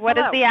 Yes. What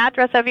is the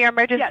address of your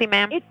emergency,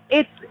 ma'am?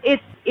 It's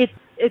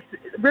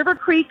River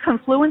Creek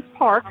Confluence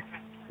Park,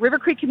 River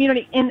Creek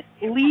Community in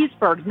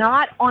Leesburg,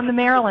 not on the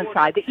Maryland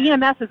side. The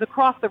EMS is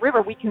across the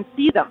river. We can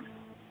see them.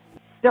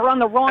 They're on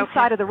the wrong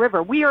side of the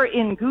river. We are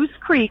in Goose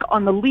Creek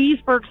on the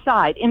Leesburg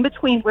side, in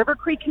between River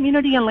Creek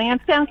Community and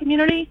Lansdowne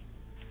Community.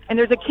 And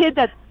there's a kid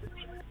that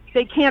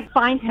they can't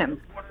find him.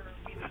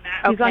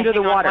 He's under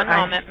the water. One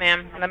moment,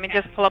 ma'am. Let me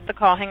just pull up the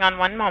call. Hang on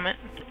one moment.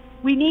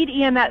 We need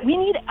EMS. We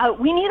need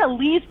a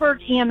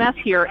Leesburg EMS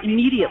here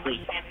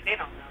immediately.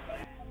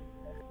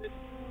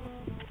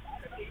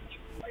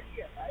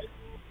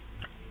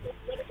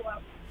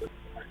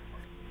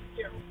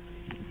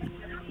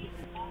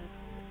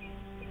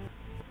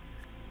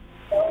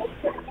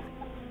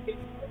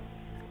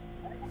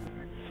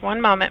 One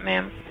moment,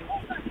 ma'am.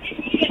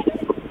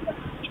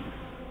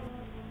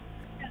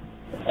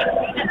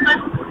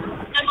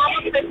 My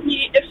mom with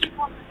me if she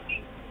wants to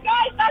see.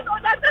 Guys, that's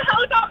the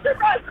helicopter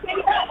bus.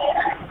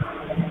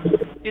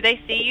 Do they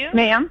see you?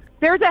 Ma'am,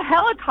 there's a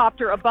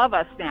helicopter above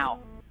us now.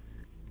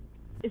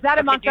 Is that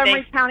a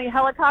Montgomery County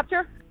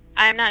helicopter?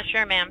 I'm not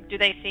sure, ma'am. Do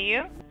they see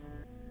you?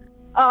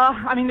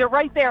 I mean, they're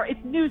right there.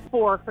 It's News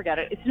 4. Forget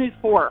it. It's News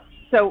 4.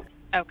 So.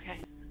 Okay.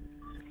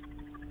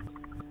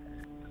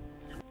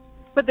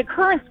 But the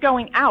current's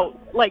going out.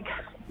 Like.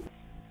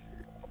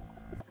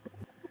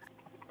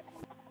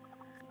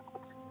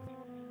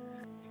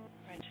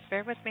 Right, just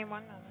bear with me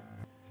one moment.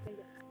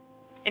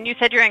 And you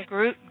said you're in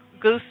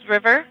Goose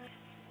River?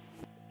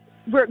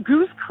 Where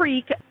Goose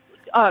Creek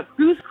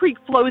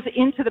flows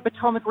into the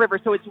Potomac River,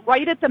 so it's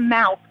right at the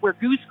mouth where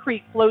Goose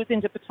Creek flows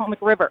into Potomac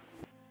River.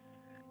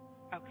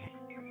 Okay.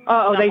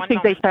 Oh, they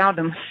think they found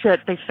him.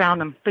 Shit, they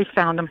found him. They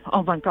found him.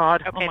 Oh my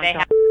God. Okay, oh my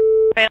God.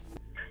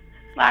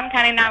 Loudoun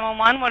County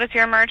 911, what is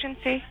your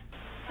emergency?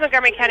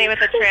 Montgomery County with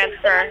a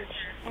transfer.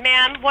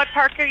 Ma'am, what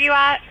park are you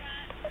at?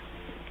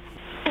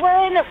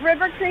 We're in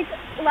River Creek,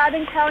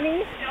 Loudoun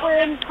County. We're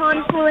in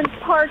Confluence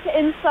Park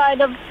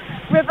inside of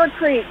River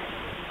Creek.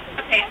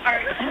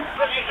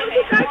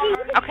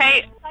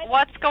 Okay,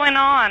 what's going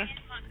on?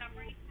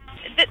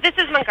 This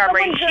is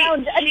Montgomery.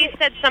 She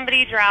said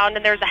somebody drowned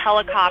and there's a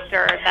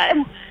helicopter that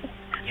was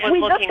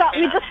looking for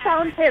We just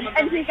found him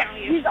and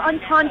he's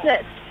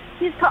unconscious.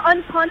 He's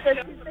unconscious.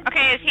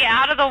 Okay, is he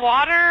out of the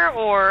water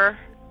or?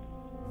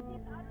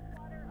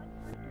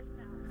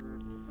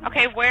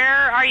 Okay,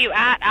 where are you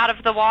at out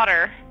of the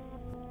water?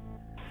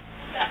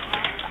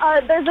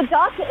 There's a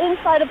dock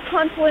inside of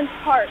Confluence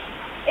Park,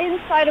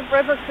 inside of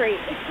River Creek.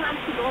 Past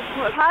the golf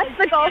club. Past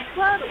the golf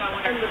club?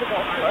 Under the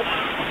golf club.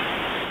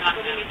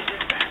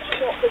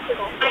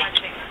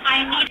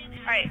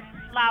 All right,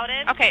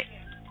 Loudoun. Okay,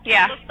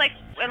 yeah.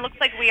 It looks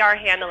like we are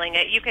handling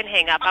it. You can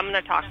hang up. I'm going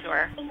to talk to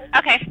her.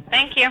 Okay,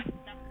 thank you.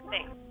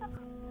 Thanks.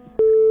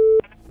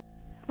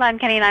 Loudoun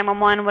County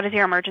 911, what is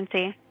your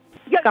emergency?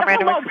 Yeah,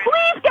 hello,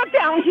 please get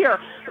down here.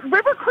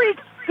 River Creek,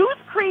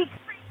 Goose Creek,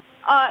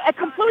 at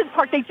Confluence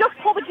Park. They just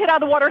pulled the kid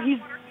out of the water. He's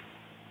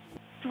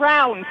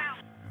drowned.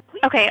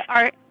 Okay,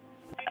 are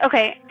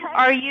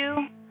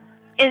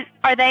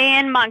they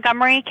in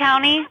Montgomery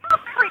County?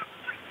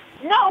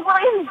 No, we're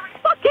in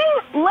fucking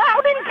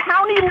Loudoun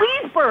County,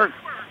 Leesburg.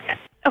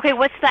 Okay,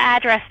 what's the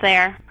address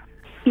there?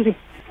 It's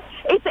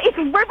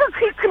River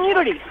Creek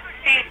Community.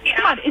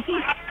 Come on, is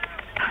he?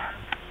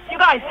 You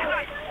guys,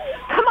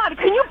 come on,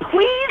 can you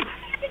please?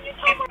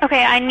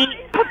 Okay, I need.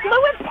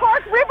 Confluence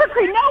Park, River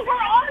Creek. No, we're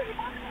on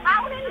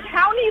Loudoun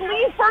County,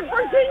 Leesburg,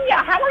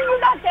 Virginia. How are you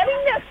not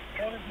getting this?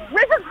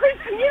 River Creek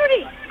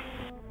Community.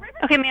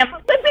 Okay, ma'am.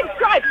 Olympic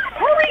Drive.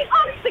 Hurry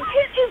up, the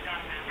kid is.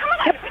 Come on,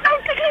 I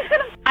don't think he's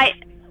gonna.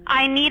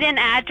 I need an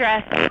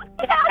address.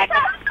 Olympic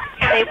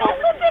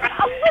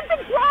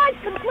Drive,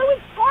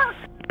 Confluence Park.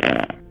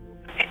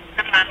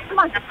 Come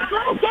on,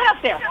 get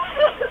up there.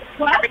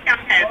 What?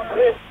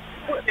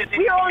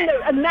 We are on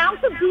the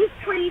mouth of Goose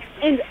Creek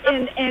and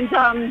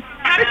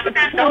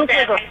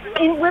River,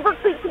 in River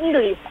Creek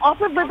Community, off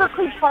of River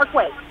Creek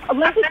Parkway,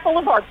 Olympic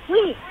Boulevard,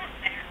 please.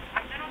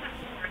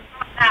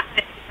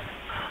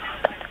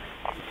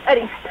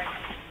 Eddie.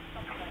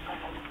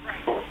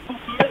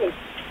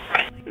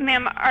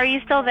 Ma'am, are you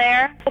still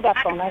there? Hold that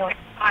phone, I don't.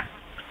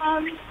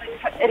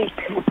 Eddie.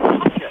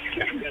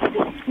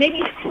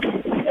 Maybe.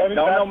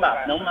 No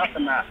map,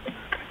 nothing map.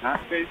 Not,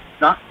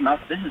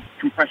 this is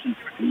compression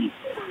technique.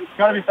 It's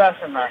gotta be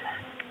faster than that.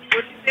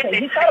 Okay,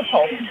 he's got a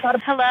pulse.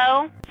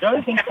 Hello?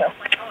 I think so.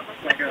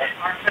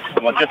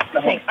 Well, just,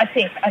 I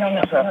think. I don't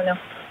know.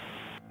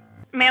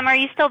 Ma'am, are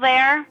you still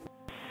there?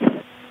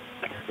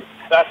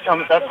 That's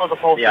what the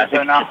pulse is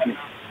right now.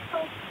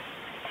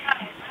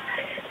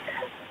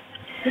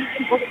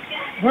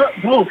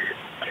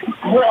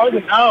 Where are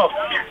they now?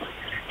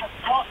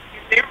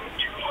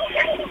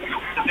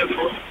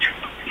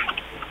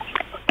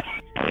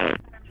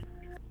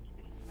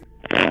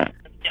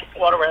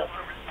 Water rat.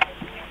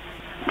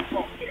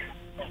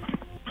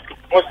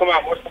 What's the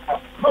map?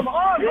 Come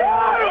on!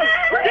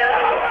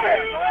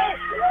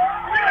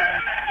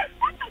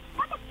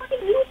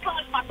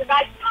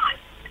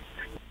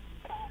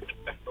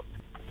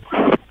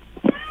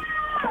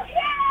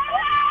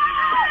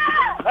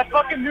 That's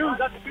fucking news.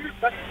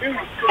 That's news.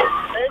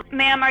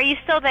 Ma'am, are you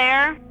still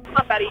there? Come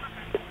on, Betty.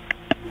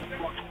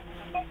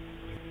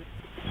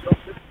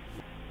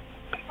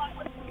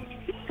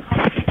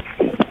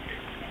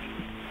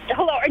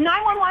 Hello,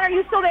 911, are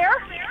you still there?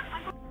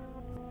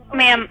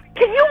 Ma'am.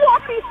 Can you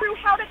walk me through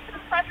how to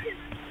compress his...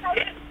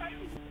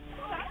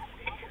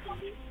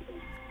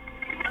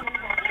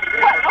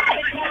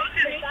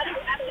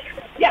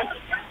 Yes.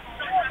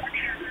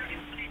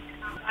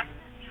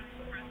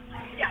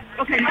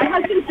 Okay, my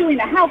husband's doing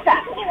that. How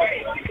fast?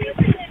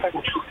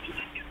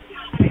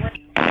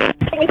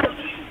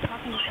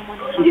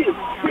 2,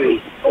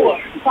 3, 4,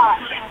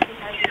 5.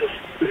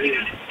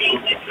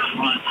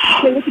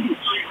 Okay, look at these.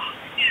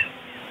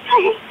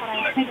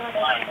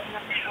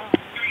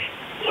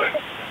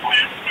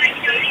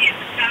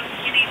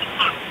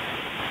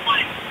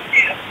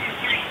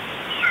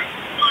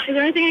 Is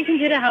there anything I can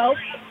do to help?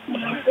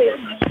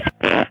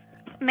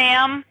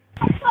 Ma'am?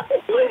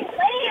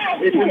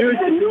 It's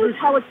the news.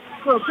 How it's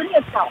close. Give me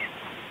a call.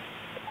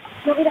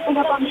 You want me to hang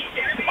up on me?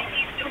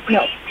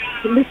 No.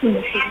 Listen,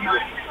 this is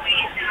not.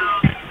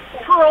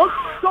 Girl,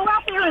 go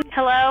out there and...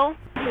 Hello?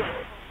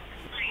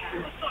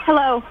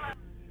 Hello.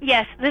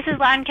 Yes, this is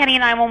Loudon County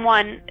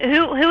 911.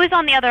 Who is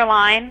on the other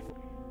line?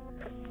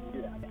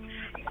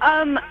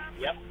 Ma'am,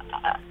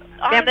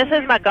 this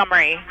is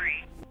Montgomery.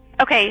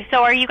 Okay,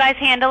 so are you guys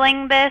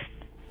handling this?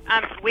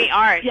 We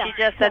are. Yeah. She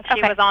just said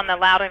she was on the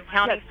Loudon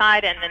County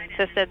side and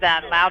insisted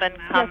that Loudon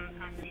come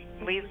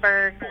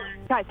Leesburg.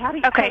 Guys, how do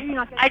you? Okay,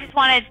 I just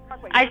wanted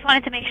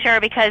to make sure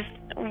because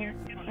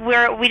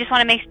we just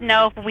want to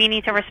know if we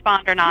need to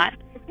respond or not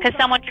because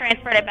someone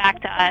transferred it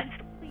back to us.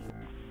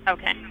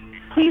 Okay.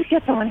 Please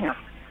get someone here.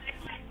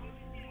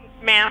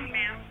 Ma'am.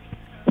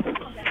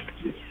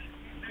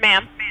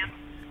 Ma'am.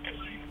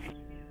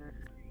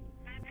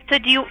 So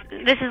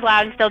this is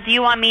Loudon still. Do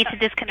you want me to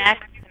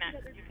disconnect?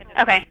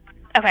 Okay.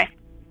 Okay.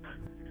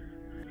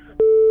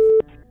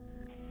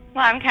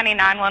 Loudon County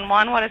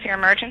 911, what is your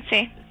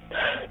emergency?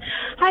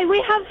 Hi,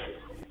 we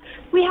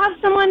have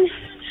someone.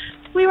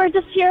 We were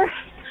just here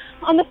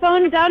on the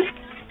phone down,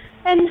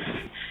 and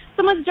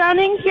someone's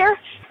drowning here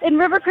in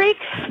River Creek.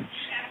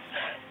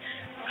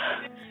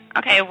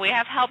 Okay, we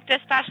have help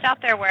dispatched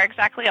out there. Where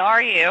exactly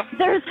are you?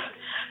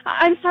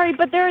 I'm sorry,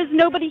 but there is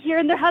nobody here,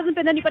 and there hasn't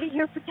been anybody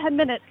here for 10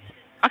 minutes.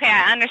 Okay,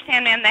 I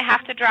understand, ma'am. They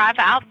have to drive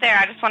out there.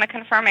 I just want to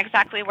confirm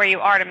exactly where you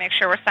are to make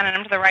sure we're sending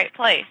them to the right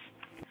place.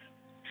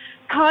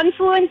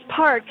 Confluence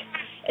Park.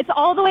 It's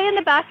all the way in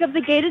the back of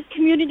the gated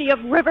community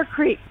of River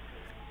Creek.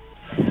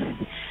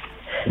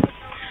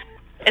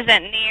 Is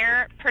it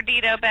near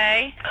Perdido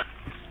Bay?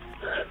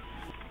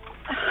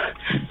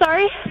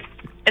 Sorry?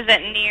 Is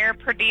it near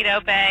Perdido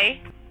Bay?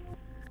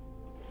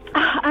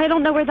 I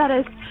don't know where that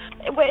is.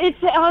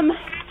 It's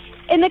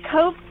in the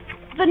cove.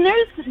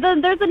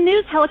 There's a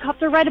news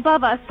helicopter right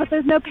above us, but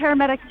there's no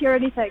paramedics here or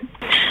anything.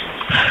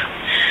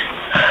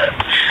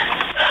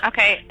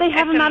 Okay. They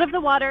have him out of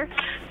the water.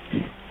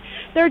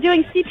 They're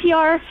doing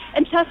CPR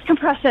and chest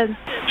compressions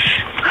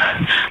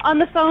on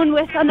the phone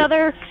with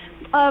another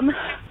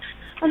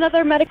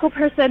medical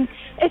person.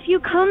 If you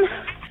come...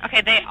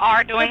 Okay, they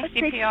are doing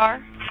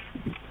CPR?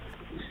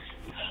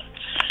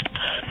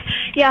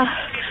 Yeah.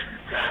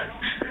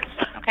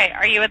 Okay,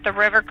 are you at the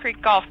River Creek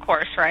Golf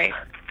Course, right?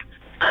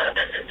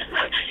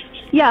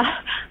 Yeah,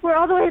 we're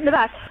all the way in the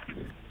back.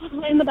 All the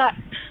way in the back.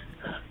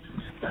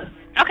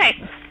 Okay,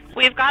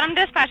 we've got them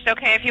dispatched,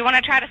 okay? If you want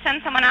to try to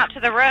send someone out to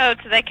the road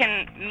so they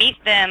can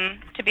meet them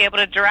to be able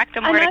to direct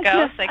them where to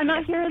go. I'm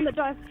not here in the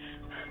drive.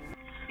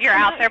 You're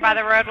out there by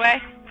the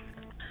roadway?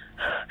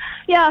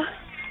 Yeah.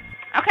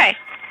 Okay.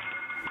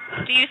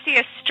 Do you see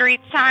a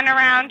street sign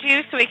around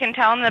you so we can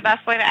tell them the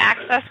best way to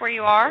access where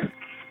you are?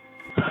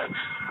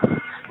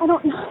 I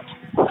don't know.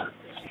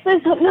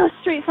 There's no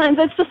street signs.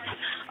 It's just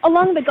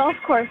along the golf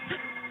course.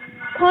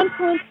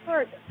 Confluence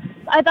Park.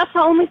 That's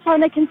the only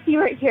sign I can see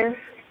right here.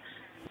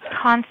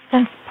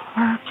 Confluence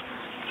Park.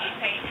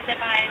 Okay, is it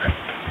by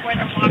where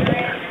the water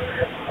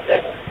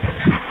is?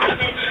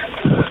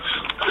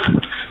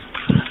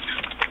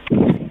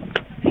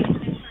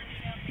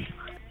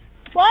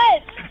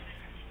 What?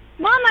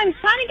 Mom, I'm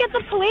trying to get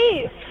the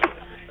police.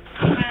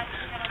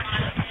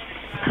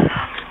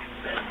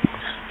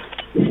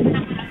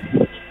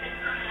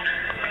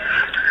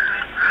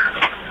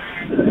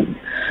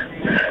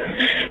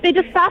 They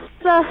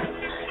dispatched the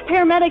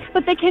paramedics,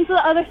 but they came to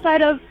the other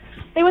side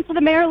they went to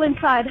the Maryland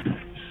side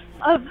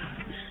of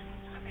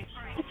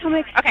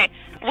Potomac. Okay,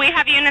 we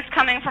have units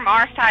coming from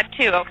our side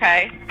too,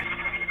 okay?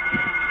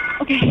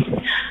 Okay.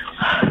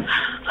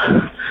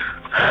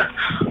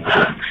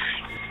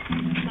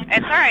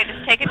 It's alright,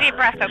 just take a deep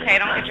breath, okay?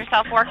 Don't get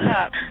yourself worked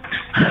up.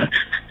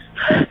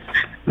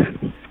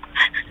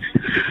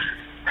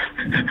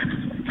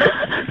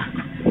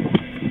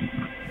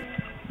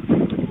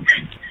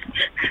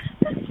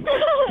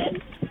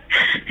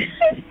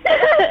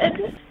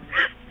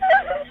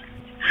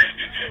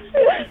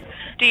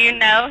 Do you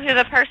know who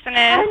the person is?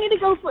 I need to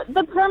go.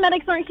 The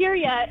paramedics aren't here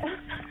yet.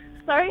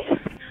 Sorry?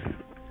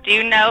 Do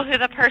you know who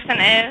the person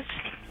is?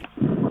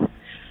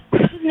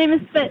 His name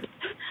is Fitz.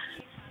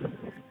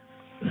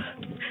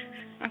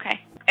 Okay.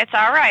 It's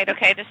all right,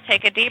 okay? Just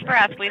take a deep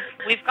breath.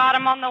 We've got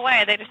them on the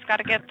way. They just got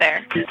to get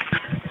there.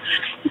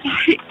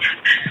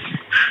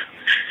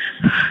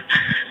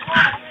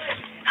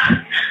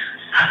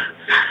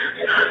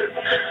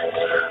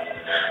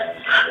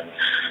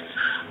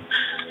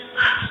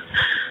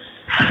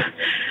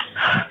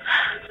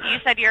 You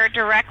said you're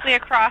directly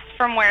across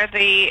from where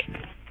the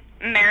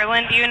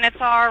Maryland units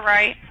are,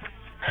 right?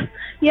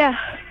 Yeah.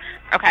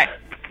 Okay.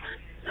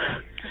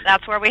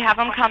 That's where we have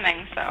them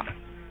coming, so.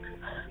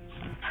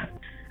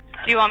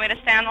 Do you want me to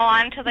stay on the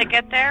line until they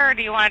get there, or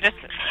do you want to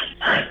just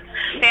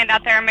stand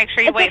out there and make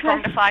sure you wait for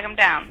them to flag them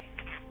down?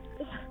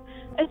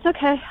 It's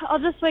okay. I'll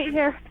just wait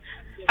here.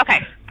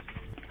 Okay.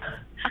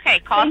 Okay,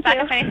 call us Thank back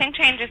you. if anything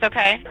changes,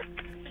 okay?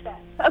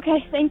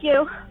 Okay, thank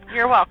you.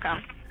 You're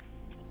welcome.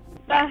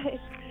 Bye.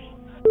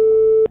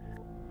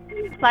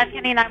 Loudon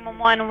County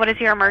 911, what is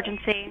your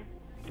emergency?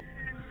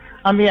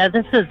 Yeah,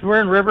 we're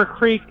in River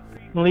Creek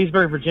in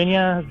Leesburg,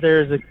 Virginia.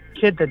 There's a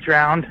kid that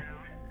drowned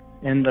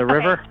in the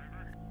river.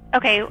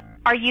 Okay,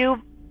 are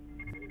you...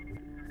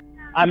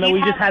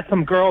 we just had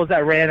some girls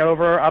that ran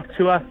up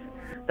to us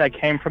that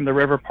came from the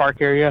River Park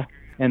area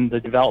in the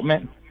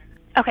development.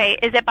 Okay,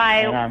 is it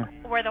by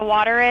where the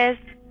water is?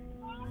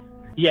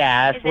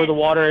 Yeah, that's where the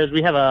water is.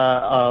 We have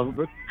a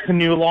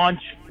canoe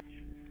launch.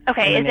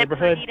 Okay, in the is it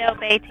Perdido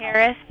Bay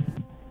Terrace?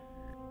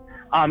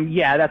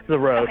 Yeah, that's the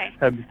road.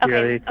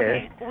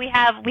 Okay. We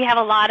have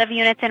a lot of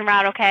units en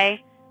route.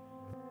 Okay.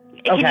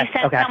 Can you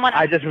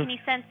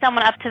send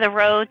someone up to the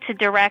road to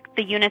direct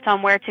the units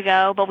on where to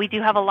go? But we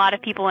do have a lot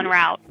of people en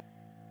route.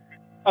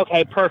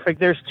 Okay, perfect.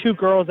 There's 2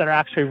 girls that are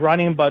actually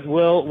running, but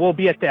we'll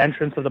be at the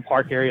entrance of the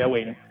park area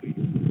waiting.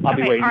 I'll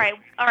be waiting.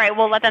 All right.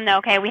 We'll let them know.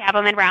 Okay, we have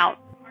them en route.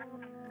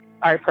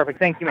 All right, perfect.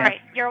 Thank you, ma'am. All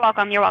right, you're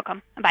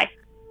welcome. Bye.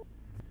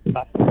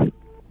 Bye.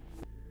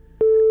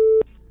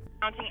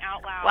 Counting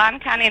out loud. Loudoun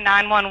County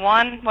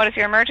 911. What is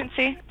your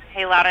emergency?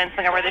 Hey, Loudoun,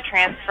 it's over the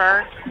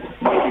transfer.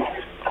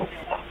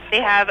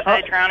 They have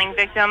a drowning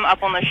victim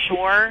up on the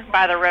shore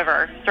by the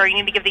river. Sir, you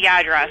need to give the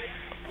address.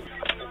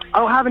 I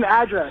don't have an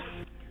address.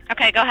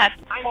 Okay, go ahead.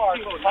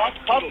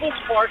 Hospital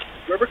Park,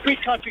 River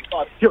Creek Country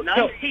Club,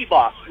 9th T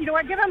box. You know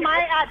what? Give him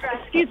my address.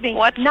 Excuse me.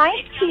 What?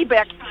 9th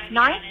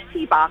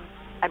T box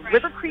at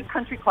River Creek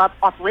Country Club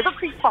off River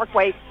Creek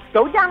Parkway.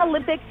 Go down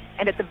Olympic,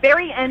 and at the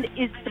very end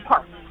is the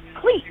park.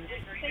 Please.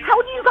 How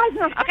do you guys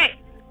know? Okay.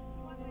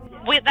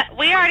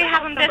 We already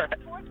have them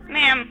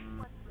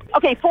ma'am.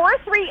 Okay,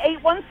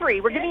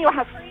 43813. We're giving you a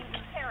house.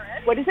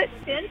 What is it?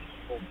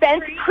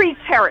 Bent Creek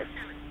Terrace.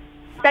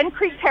 Bent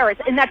Creek Terrace,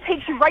 and that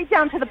takes you right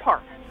down to the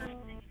park.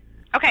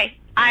 Okay,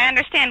 I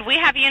understand. We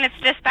have units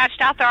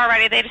dispatched out there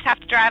already. They just have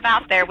to drive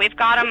out there. We've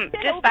got them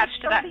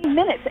dispatched to that. 30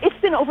 minutes.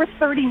 It's been over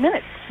 30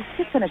 minutes. This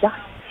kid's gonna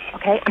die.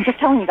 Okay, I'm just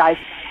telling you guys.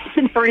 It's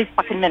been 30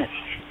 fucking minutes.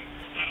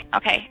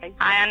 Okay,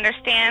 I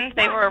understand.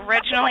 They were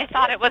originally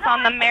thought it was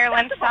on the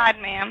Maryland side,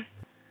 ma'am.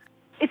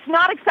 It's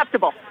not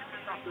acceptable.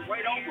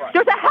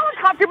 There's a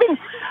helicopter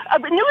a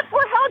News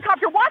 4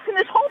 helicopter watching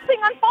this whole thing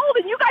unfold,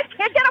 and you guys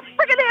can't get a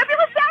friggin'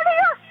 ambulance down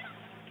here?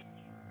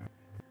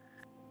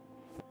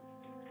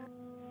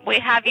 We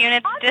have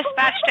units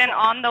dispatched and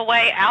on the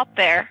way out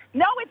there.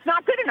 No, it's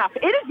not good enough.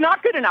 It is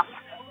not good enough.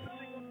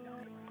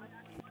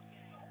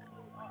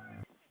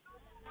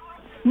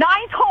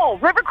 9th hole,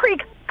 River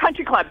Creek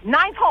Country Club,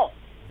 9th hole.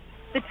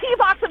 The tee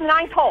box of the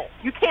 9th hole.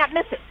 You can't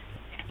miss it.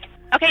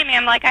 Okay,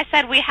 ma'am, like I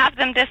said, we have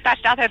them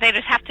dispatched out there. They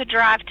just have to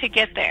drive to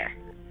get there.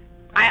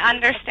 I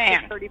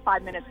understand. It takes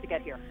 35 minutes to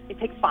get here. It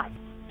takes 5.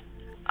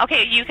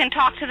 Okay, you can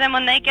talk to them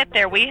when they get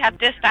there. We have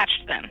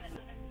dispatched them.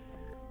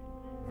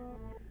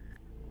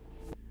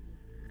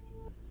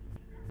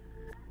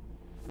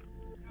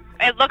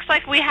 It looks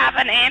like we have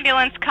an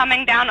ambulance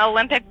coming down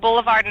Olympic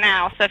Boulevard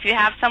now, so if you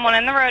have someone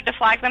in the road to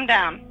flag them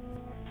down.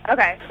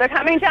 Okay, they're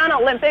coming down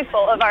Olympic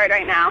Boulevard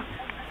right now.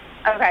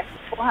 Okay,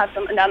 we'll have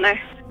someone down there.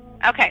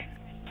 Okay.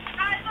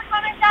 Guys, we're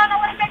coming down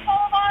Olympic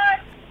Boulevard.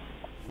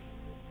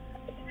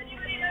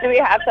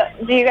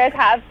 Do you guys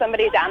have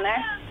somebody down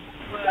there?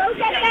 Go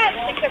get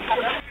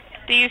them.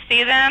 Do you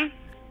see them?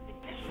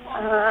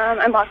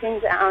 I'm walking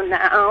down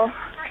now.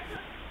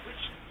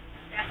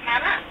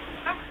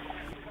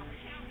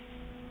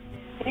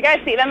 Do you guys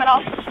see them at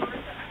all?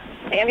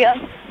 The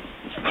ambulance?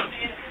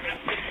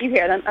 You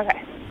hear them?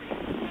 Okay.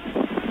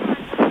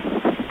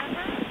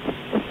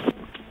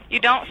 You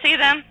don't see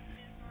them?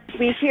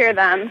 We hear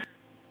them.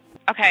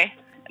 Okay.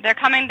 They're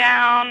coming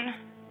down.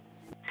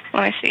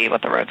 Let me see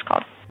what the road's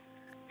called.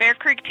 Bear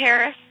Creek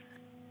Terrace.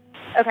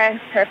 Okay,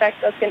 perfect.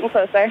 That's getting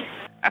closer.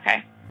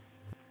 Okay.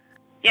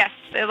 Yes,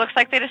 it looks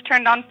like they just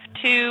turned on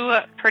to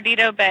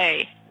Perdido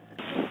Bay.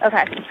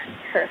 Okay,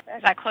 perfect.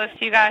 Is that close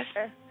to you guys?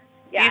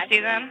 Yeah. Do you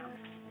see them?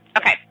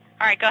 Okay.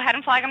 All right, go ahead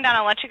and flag them down.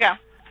 I'll let you go.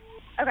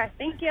 Okay,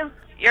 thank you.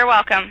 You're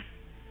welcome.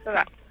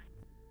 Bye-bye.